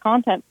the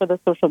content for the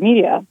social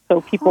media,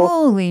 so people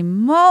Holy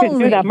moly. can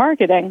do that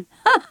marketing.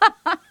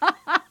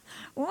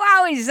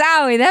 Wowie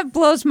zowie, that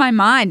blows my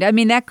mind. I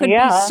mean, that could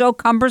be so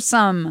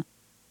cumbersome.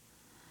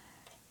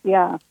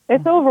 Yeah,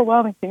 it's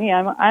overwhelming to me.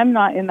 I'm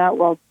not in that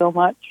world so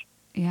much.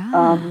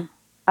 Yeah,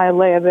 I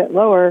lay a bit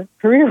lower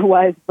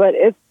career-wise, but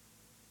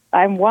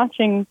I'm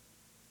watching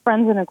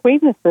friends and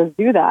acquaintances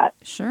do that.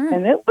 Sure,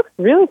 and it looks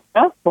really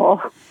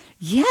stressful.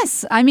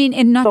 Yes, I mean,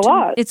 and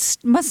it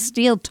must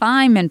steal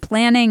time and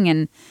planning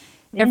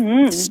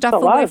and stuff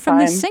away from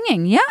the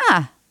singing.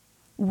 Yeah,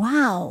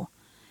 wow.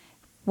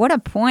 What a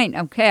point.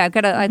 Okay, I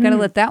gotta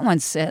let that one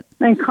sit.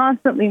 And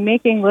constantly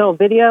making little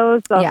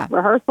videos of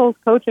rehearsals,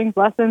 coaching,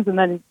 lessons, and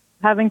then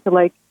having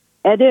to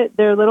edit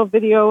their little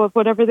video of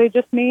whatever they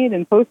just made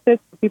and post it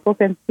so people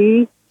can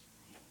see.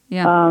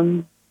 Yeah.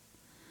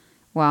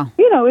 Wow.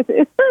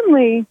 It's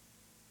certainly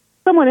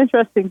somewhat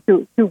interesting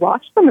to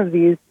watch some of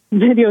these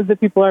videos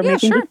that people are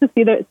making just to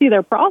see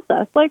their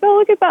process. Like, oh,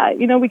 look at that.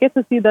 We get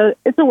to see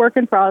it's a work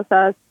in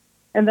process.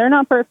 And they're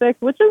not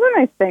perfect, which is a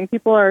nice thing.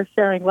 People are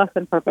sharing less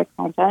than perfect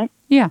content.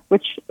 Yeah.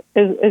 Which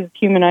is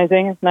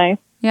humanizing. It's nice.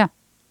 Yeah.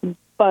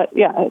 But,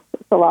 yeah,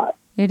 it's a lot.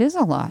 It is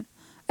a lot.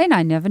 And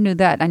I never knew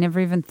that. I never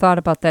even thought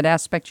about that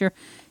aspect. You're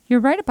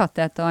right about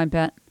that, though, I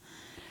bet.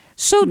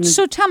 So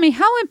tell me,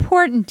 how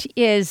important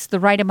is the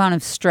right amount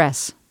of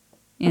stress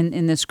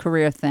in this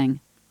career thing?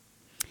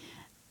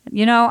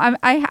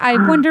 I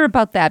wonder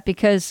about that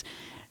because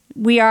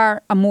we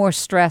are a more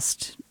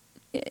stressed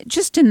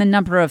just in the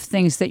number of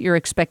things that you're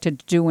expected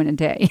to do in a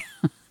day.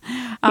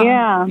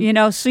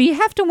 Yeah. So you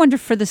have to wonder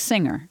for the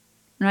singer,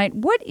 right?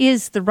 What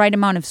is the right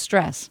amount of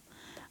stress?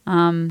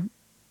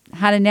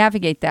 How to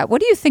navigate that.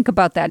 What do you think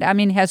about that? I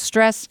mean,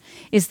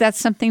 is that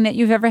something that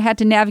you've ever had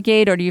to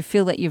navigate, or do you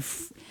feel that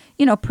you've,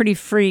 pretty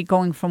free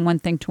going from one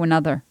thing to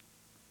another?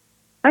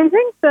 I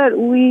think that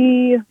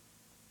we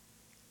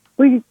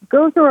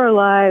go through our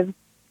lives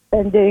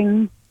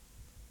spending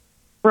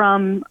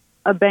from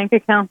a bank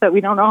account that we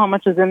don't know how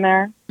much is in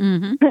there.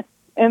 Mm-hmm.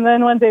 And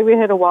then one day we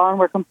hit a wall and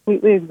we're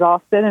completely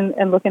exhausted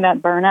and looking at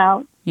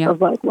burnout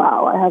of like,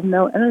 wow, I have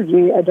no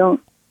energy.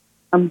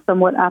 I'm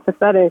somewhat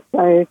apathetic.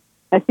 I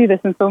see this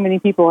in so many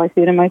people. I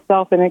see it in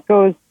myself, and it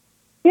goes,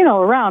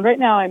 around. Right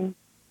now I'm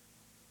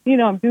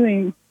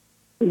doing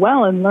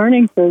well and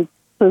learning to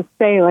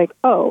say like,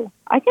 oh,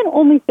 I can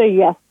only say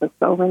yes to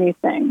so many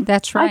things.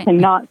 That's right. I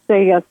cannot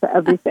say yes to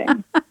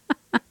everything.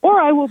 Or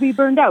I will be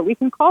burned out. We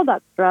can call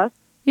that stress.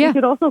 Yeah. We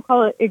could also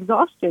call it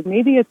exhaustion.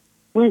 Maybe it's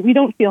we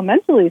don't feel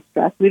mentally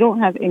stressed. We don't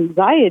have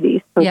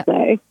anxiety per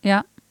se.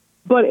 Yeah.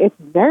 But it's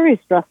very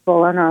stressful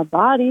on our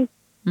bodies.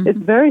 Mm-hmm. It's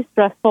very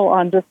stressful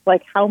on just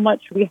like how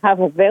much we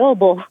have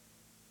available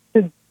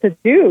to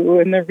do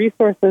and the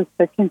resources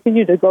to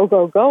continue to go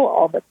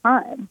all the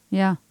time.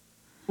 Yeah.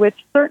 Which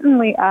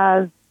certainly,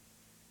 as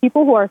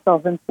people who are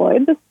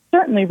self-employed, this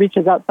certainly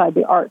reaches outside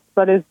the arts,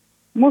 but is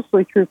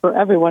mostly true for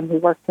everyone who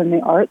works in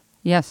the arts.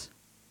 Yes.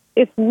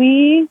 If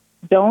we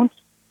don't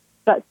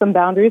set some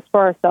boundaries for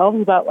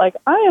ourselves about like,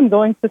 I am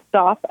going to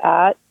stop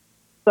at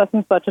such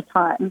and such a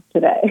time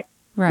today.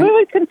 Right. We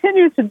would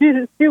continue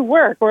to do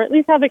work, or at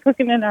least have it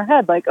cooking in our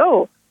head, like,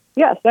 oh,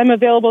 yes, I'm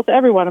available to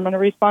everyone. I'm going to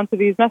respond to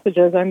these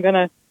messages. I'm going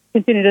to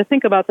continue to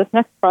think about this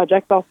next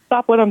project. I'll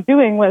stop what I'm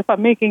doing if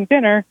I'm making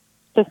dinner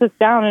to sit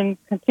down and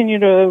continue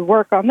to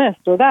work on this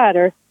or that.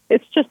 Or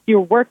it's just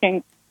you're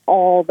working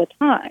all the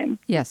time.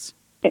 Yes.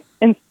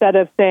 Instead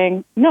of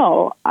saying,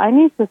 no, I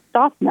need to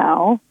stop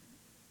now.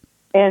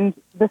 And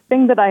the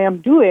thing that I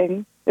am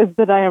doing is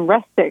that I am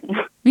resting.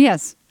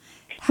 Yes.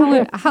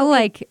 How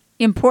like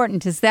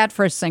important is that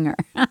for a singer?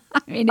 I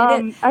mean,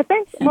 I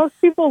think most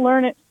people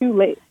learn it too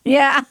late.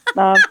 Yeah.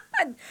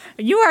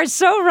 You are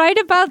so right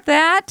about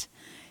that.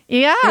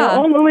 Yeah. You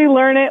only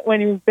learn it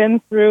when you've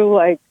been through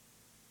like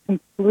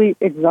complete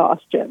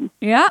exhaustion.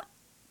 Yeah.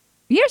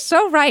 You're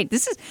so right.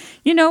 This is,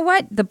 you know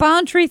what? The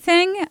boundary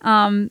thing,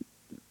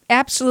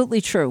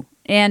 absolutely true.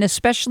 And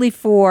especially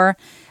for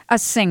a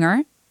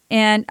singer.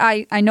 And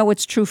I know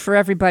it's true for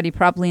everybody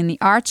probably in the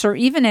arts, or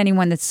even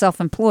anyone that's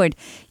self-employed.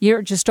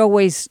 You're just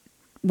always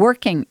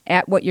working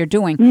at what you're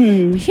doing.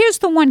 Here's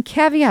the one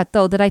caveat,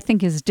 though, that I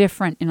think is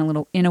different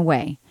in a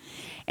way.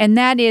 And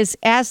that is,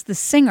 as the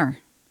singer,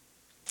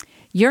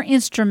 your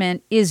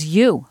instrument is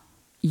you.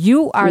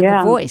 You are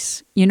the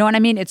voice. You know what I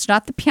mean? It's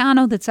not the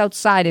piano that's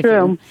outside of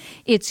you.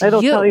 It's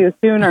It'll you. Tell you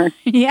sooner.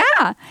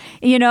 Yeah.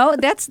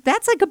 That's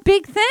like a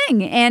big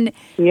thing. And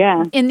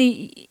in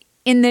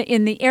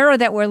the era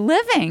that we're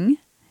living,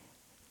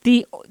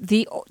 the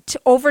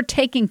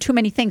overtaking too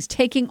many things,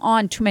 taking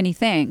on too many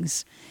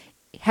things,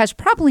 has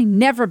probably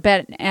never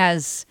been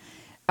as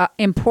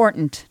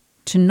important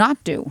to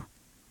not do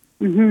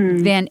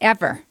than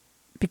ever.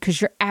 Because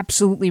you're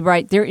absolutely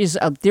right. There is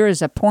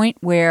a point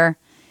where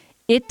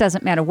it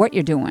doesn't matter what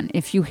you're doing.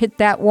 If you hit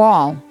that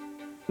wall,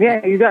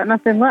 you got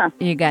nothing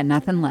left. You got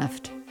nothing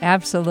left.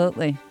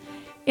 Absolutely.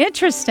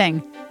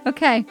 Interesting.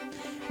 Okay.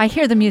 I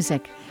hear the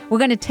music. We're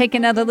going to take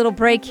another little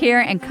break here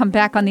and come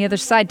back on the other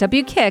side.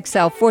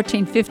 WKXL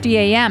 1450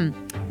 AM,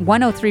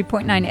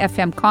 103.9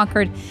 FM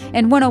Concord,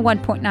 and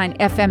 101.9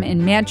 FM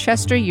in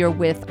Manchester. You're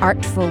with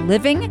Artful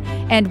Living,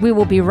 and we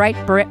will be right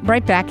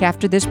back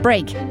after this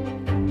break.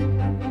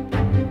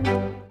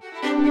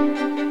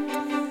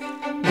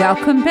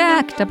 Welcome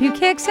back.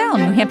 WKXL,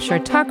 New Hampshire,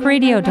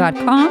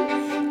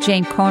 talkradio.com.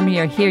 Jane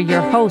Cormier here,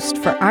 your host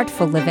for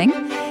Artful Living.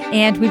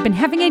 And we've been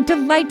having a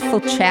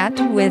delightful chat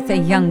with a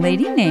young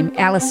lady named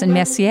Allison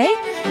Messier,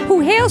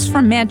 who hails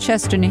from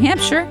Manchester, New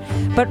Hampshire.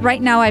 But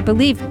right now, I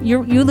believe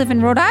you live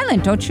in Rhode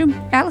Island, don't you,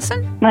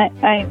 Allison?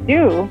 I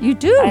do. You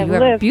do? You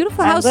have a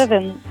beautiful house. I live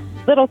in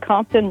Little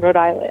Compton, Rhode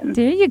Island.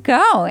 There you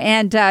go.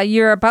 And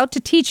you're about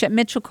to teach at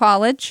Mitchell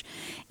College.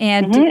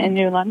 And in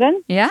New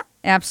London? Yeah,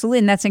 absolutely.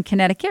 And that's in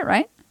Connecticut,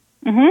 right?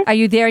 Mm-hmm. Are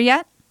you there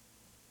yet?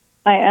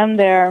 I am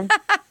there.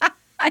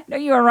 I know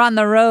you were on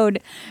the road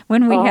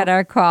when we had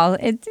our call.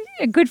 It's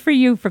good for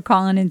you for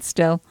calling in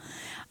still.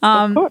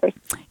 Of course.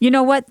 You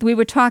know what? We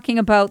were talking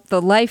about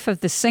the life of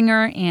the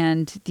singer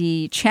and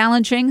the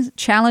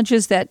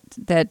challenges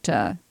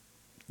that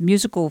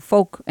musical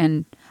folk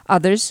and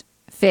others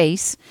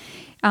face.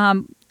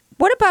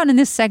 What about in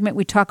this segment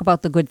we talk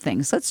about the good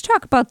things? Let's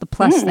talk about the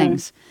plus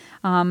things.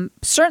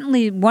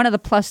 Certainly one of the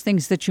plus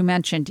things that you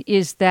mentioned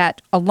is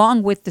that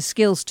along with the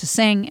skills to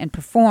sing and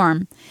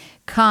perform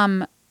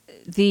come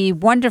the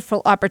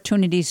wonderful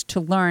opportunities to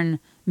learn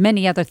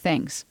many other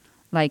things,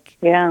 like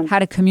how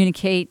to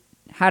communicate,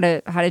 how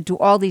to do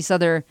all these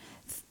other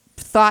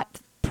thought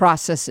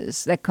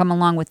processes that come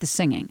along with the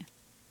singing.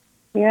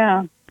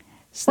 Yeah.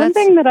 So one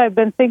thing that I've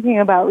been thinking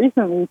about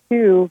recently,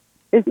 too,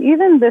 is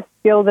even this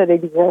skill that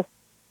exists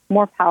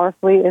more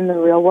powerfully in the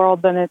real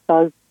world than it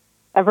does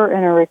ever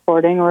in a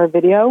recording or a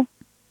video,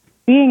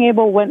 being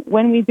able,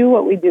 when we do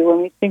what we do,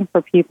 when we sing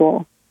for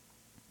people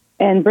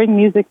and bring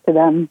music to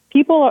them,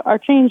 people are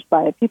changed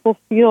by it. People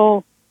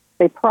feel,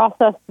 they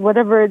process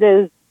whatever it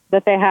is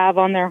that they have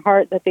on their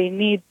heart that they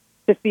need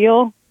to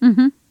feel.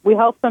 Mm-hmm. We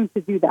help them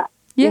to do that.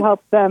 Yeah. We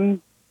help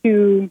them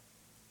to,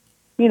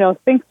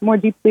 think more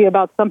deeply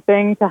about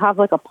something, to have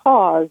like a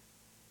pause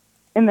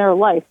in their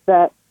life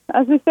that,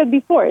 as we said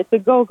before, it's a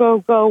go, go,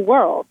 go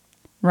world.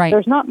 Right.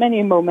 There's not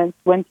many moments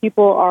when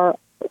people are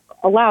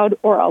allowed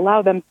or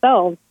allow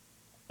themselves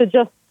to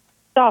just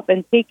stop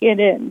and take it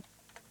in.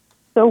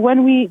 So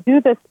when we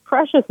do this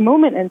precious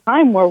moment in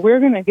time where we're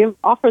going to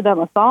offer them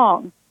a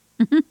song,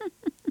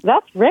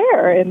 that's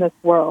rare in this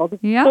world.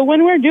 Yeah. So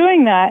when we're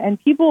doing that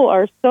and people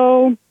are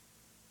so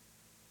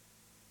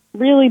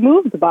really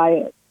moved by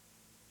it,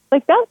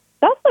 like that's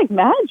like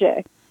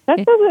magic.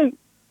 That doesn't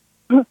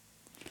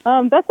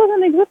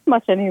exist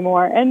much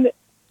anymore. And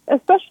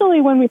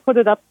especially when we put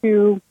it up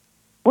to,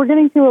 we're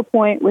getting to a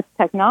point with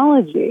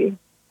technology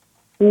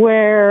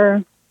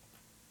where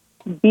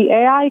the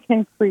AI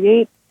can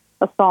create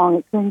a song,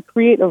 it can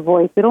create a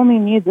voice. It only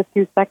needs a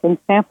few seconds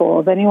sample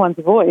of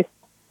anyone's voice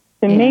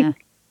to make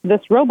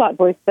this robot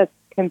voice that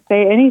can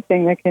say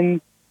anything, that can,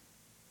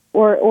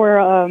 or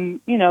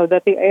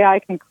that the AI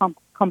can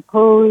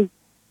compose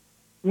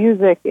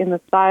music in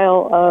the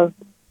style of,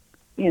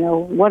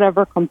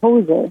 whatever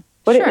composer.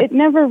 But sure. it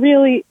never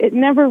really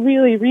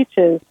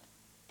reaches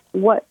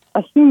what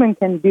a human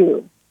can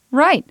do.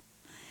 Right.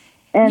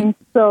 And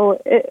so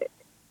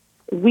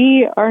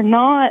we're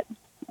not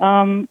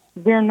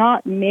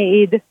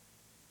made,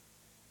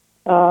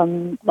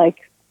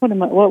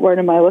 what word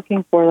am I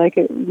looking for? Like,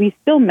 we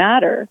still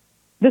matter.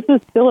 This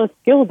is still a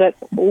skill that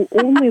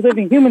only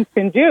living humans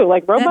can do.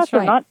 Like, robots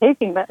are not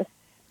taking this.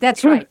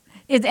 That's right.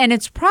 And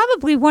it's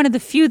probably one of the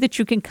few that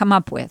you can come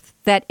up with,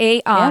 that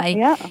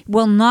AI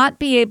will not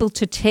be able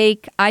to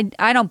take, I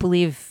don't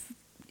believe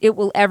it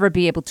will ever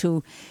be able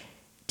to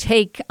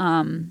take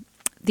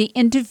the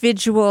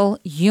individual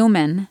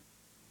human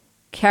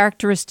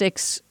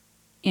characteristics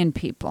in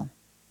people.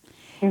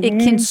 Mm-hmm. It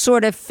can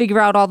sort of figure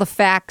out all the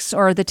facts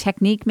or the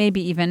technique,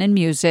 maybe even in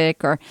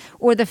music, or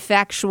the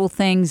factual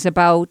things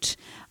about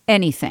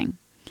anything.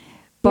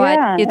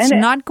 But it's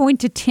not going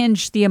to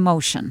tinge the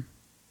emotion.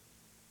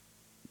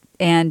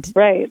 And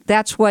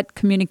that's what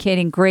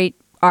communicating great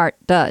art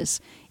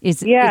does. It's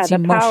the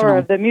emotional. Power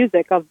of the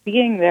music, of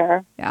being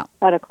there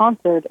at a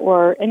concert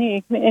or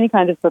any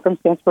kind of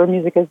circumstance where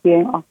music is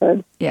being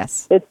offered.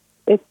 Yes. It's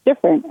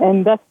different.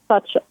 And that's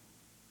such,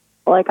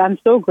 I'm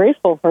so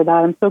grateful for that.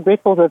 I'm so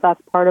grateful that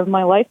that's part of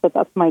my life, that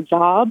that's my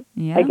job.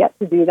 Yeah. I get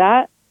to do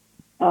that.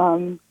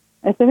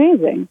 It's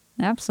amazing.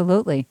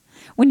 Absolutely.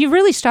 When you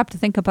really stop to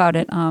think about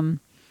it, I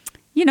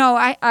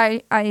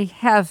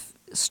have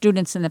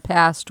students in the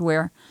past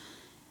where,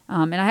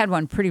 and I had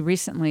one pretty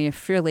recently, a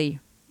fairly,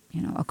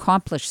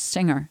 accomplished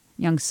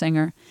young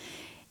singer,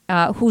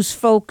 whose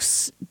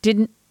folks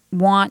didn't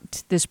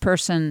want this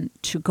person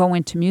to go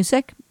into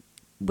music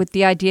with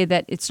the idea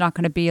that it's not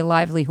going to be a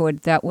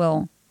livelihood that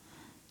will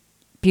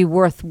be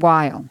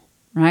worthwhile,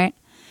 right?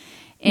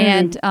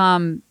 Mm-hmm.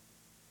 And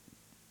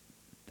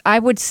I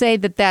would say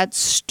that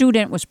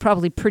student was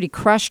probably pretty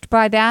crushed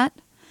by that,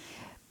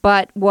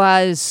 but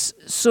was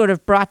sort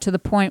of brought to the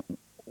point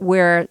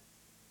where,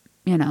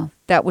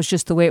 that was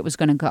just the way it was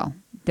going to go.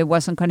 There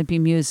wasn't going to be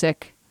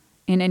music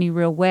in any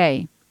real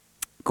way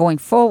going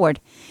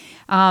forward.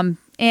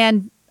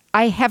 And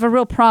I have a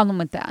real problem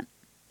with that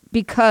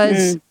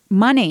because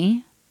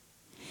money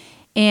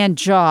and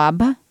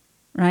job,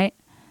 right,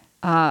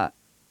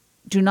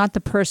 do not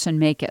the person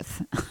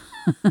maketh.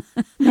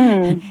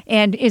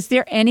 And is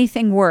there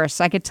anything worse?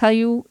 I could tell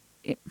you,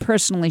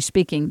 personally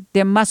speaking,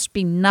 there must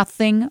be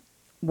nothing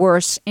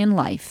worse in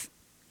life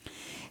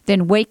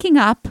than waking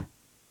up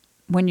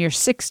when you're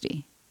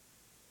 60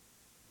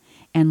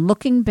 and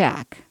looking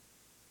back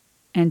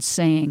and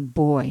saying,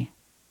 boy,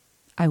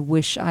 I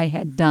wish I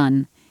had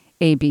done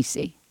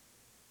ABC.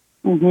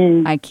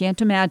 Mm-hmm. I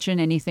can't imagine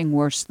anything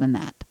worse than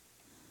that.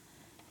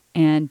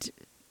 And,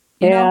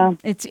 you know,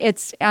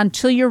 it's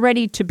until you're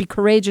ready to be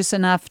courageous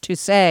enough to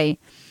say,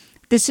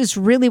 this is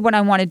really what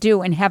I want to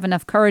do, and have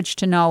enough courage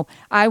to know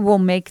I will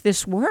make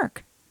this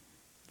work.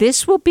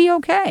 This will be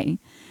okay.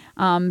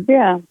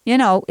 You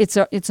know,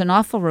 it's an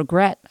awful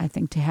regret, I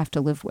think, to have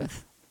to live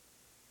with.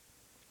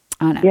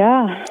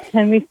 Yeah,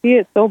 and we see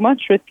it so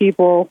much with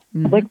people,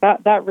 like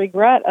that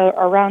regret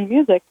around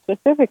music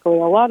specifically.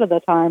 A lot of the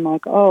time,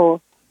 like,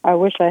 oh, I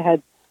wish I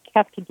had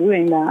kept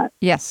doing that.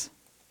 Yes.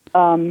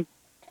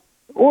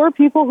 Or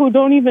people who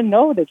don't even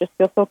know, they just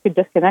feel so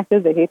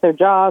disconnected. They hate their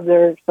job.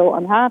 They're so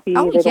unhappy.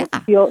 They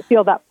don't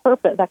feel that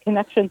purpose, that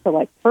connection to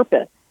like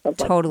purpose. Of,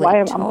 like, totally.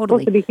 I'm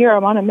supposed to be here.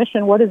 I'm on a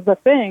mission. What is the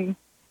thing?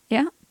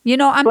 Yeah. You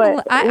know,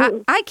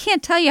 I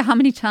can't tell you how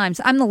many times.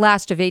 I'm the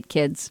last of 8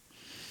 kids.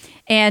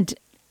 And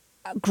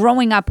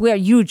growing up, we're a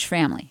huge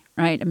family,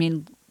 right? I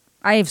mean,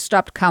 I have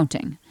stopped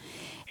counting.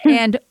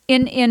 And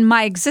in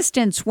my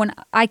existence, when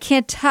I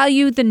can't tell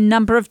you the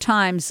number of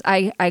times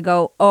I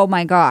go, oh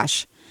my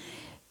gosh,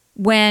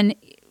 when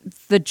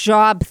the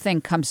job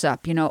thing comes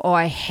up, oh,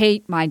 I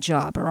hate my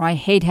job, or I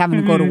hate having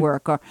to go to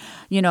work, or,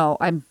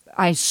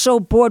 I'm so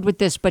bored with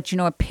this, but,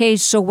 it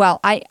pays so well.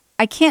 I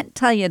can't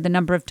tell you the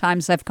number of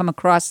times I've come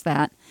across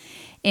that.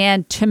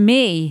 And to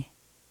me,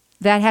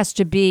 that has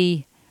to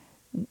be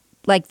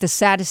like the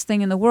saddest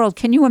thing in the world.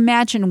 Can you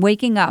imagine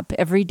waking up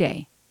every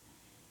day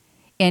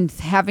and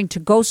having to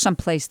go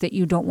someplace that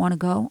you don't want to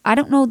go? I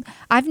don't know.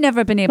 I've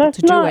never been able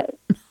to do it.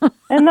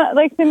 And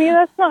to me,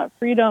 that's not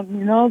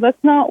freedom.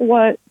 That's not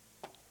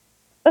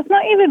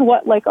even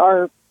what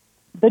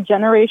the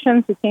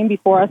generations who came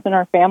before us and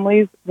our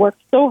families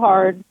worked so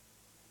hard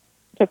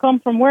to come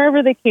from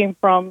wherever they came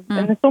from,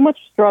 and there's so much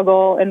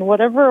struggle and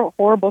whatever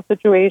horrible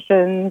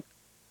situations,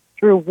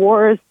 through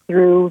wars,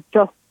 through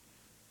just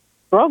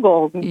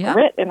struggle and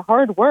grit and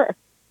hard work.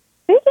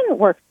 They didn't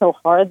work so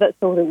hard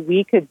so that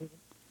we could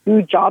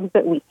do jobs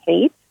that we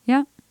hate.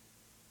 Yeah.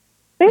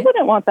 They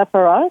wouldn't want that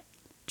for us.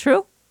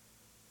 True.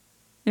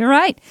 You're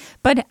right.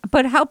 But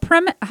how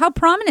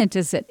prominent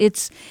is it?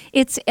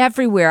 It's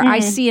everywhere. I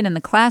see it in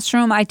the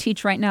classroom. I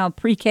teach right now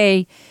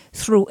pre-K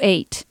through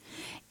 8.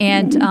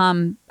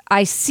 And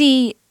I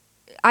see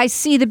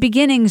the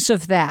beginnings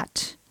of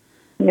that.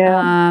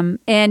 Yeah.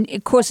 And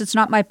of course, it's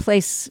not my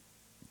place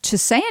to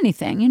say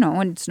anything,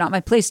 and it's not my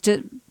place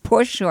to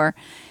push or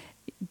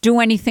do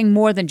anything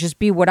more than just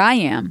be what I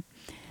am.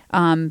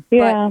 I see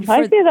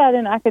that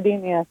in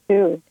academia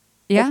too.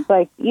 Yeah.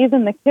 It's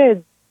even the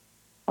kids,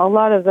 a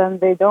lot of them,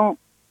 they're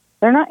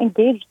not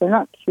engaged. They're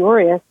not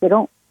curious. They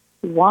don't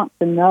want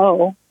to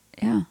know.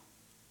 Yeah.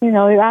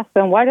 You ask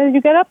them, why did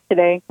you get up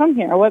today? Come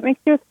here. What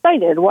makes you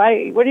excited? What are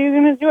you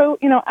going to do,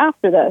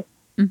 after this?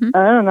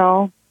 I don't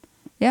know.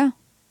 Yeah.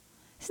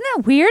 Isn't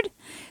that weird?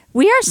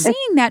 We are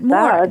seeing that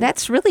more. Sad.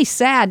 That's really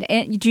sad.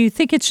 And do you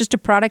think it's just a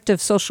product of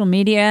social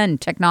media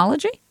and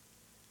technology?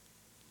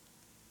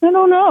 I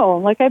don't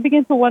know. I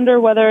begin to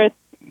wonder whether it's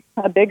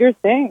a bigger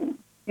thing,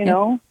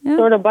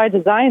 sort of by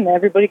design, that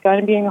everybody kind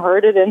of being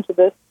herded into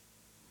this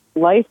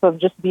life of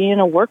just being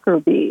a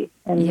worker bee.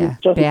 And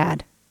just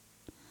bad.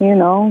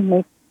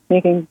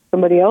 Making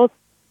somebody else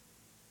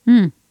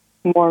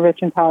more rich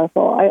and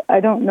powerful. I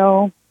don't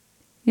know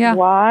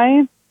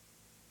why.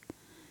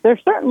 There's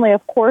certainly,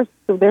 of course,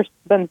 there's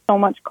been so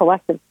much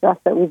collective stress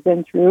that we've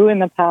been through in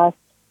the past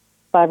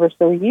 5 or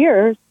so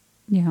years.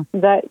 Yeah.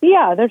 That,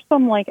 there's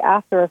some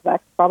after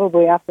effects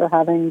probably after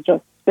having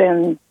just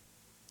been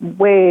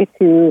way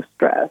too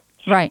stressed.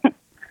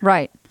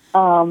 Right.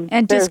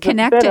 And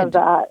disconnected. A bit of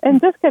that.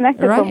 And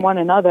disconnected from one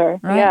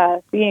another.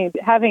 Right. Yeah.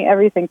 Having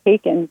everything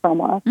taken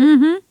from us.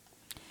 Mm-hmm.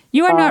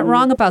 You are not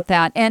wrong about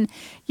that. And,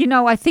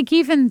 I think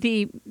even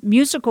the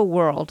musical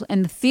world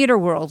and the theater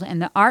world and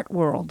the art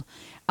world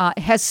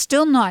has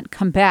still not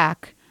come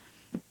back,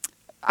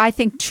 I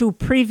think, to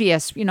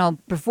previous,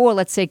 before,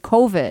 let's say,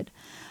 COVID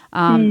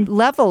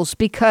levels,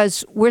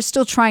 because we're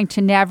still trying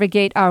to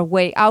navigate our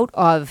way out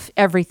of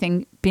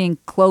everything being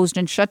closed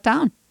and shut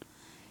down.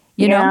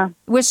 You know,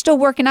 we're still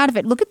working out of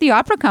it. Look at the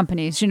opera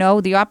companies.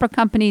 The opera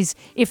companies,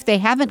 if they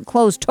haven't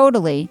closed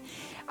totally,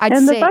 I'd say...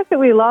 And the fact that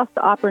we lost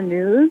Opera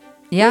News,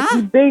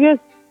 the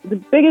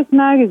biggest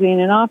magazine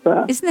in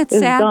opera, isn't that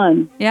sad?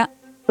 Done. Yeah.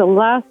 The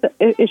last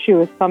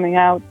issue is coming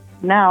out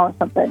now or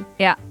something.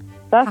 Yeah.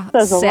 That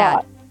says a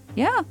lot.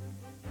 Yeah.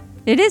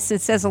 It is.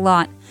 It says a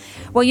lot.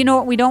 Well, you know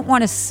what? We don't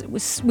want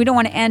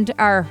to end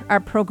our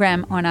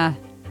program on a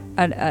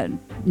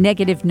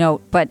negative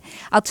note, but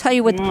I'll tell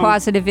you what the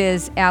positive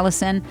is,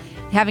 Allison.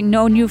 Having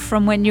known you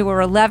from when you were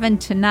 11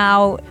 to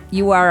now,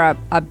 you are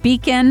a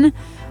beacon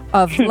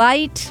of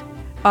light,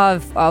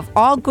 of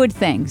all good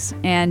things.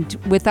 And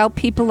without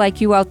people like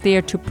you out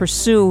there to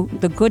pursue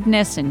the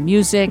goodness in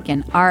music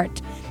and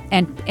art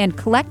and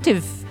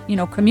collective,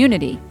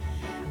 community,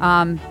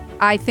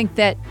 I think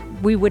that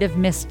we would have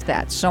missed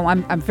that. So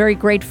I'm very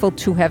grateful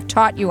to have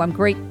taught you. I'm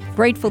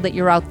grateful that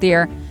you're out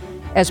there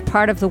as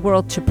part of the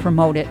world to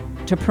promote it,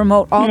 to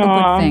promote all the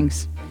good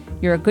things.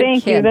 You're a good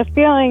kid. Thank you. The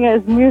feeling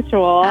is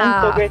mutual.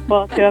 I'm so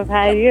grateful to have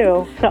had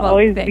you, to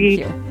always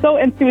be so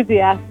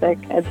enthusiastic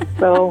and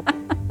so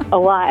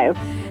alive.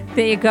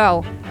 There you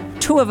go.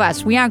 2 of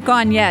us. We aren't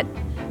gone yet.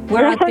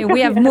 We're out there.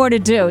 We have more to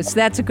do, so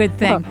that's a good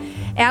thing.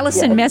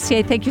 Allison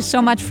Messier, thank you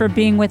so much for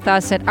being with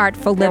us at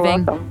Artful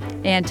Living. You're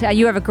welcome. And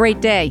you have a great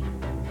day.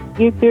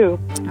 You too.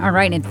 All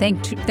right, and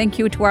thank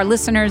you to our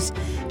listeners,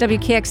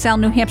 WKXL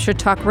New Hampshire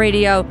Talk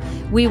Radio.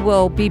 We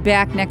will be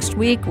back next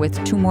week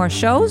with 2 more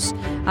shows.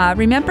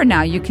 Remember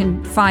now, you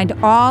can find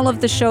all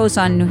of the shows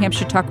on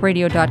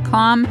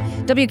NewHampshireTalkRadio.com,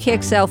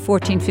 WKXL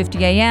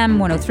 1450 AM,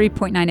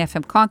 103.9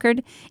 FM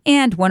Concord,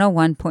 and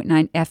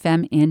 101.9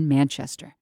 FM in Manchester.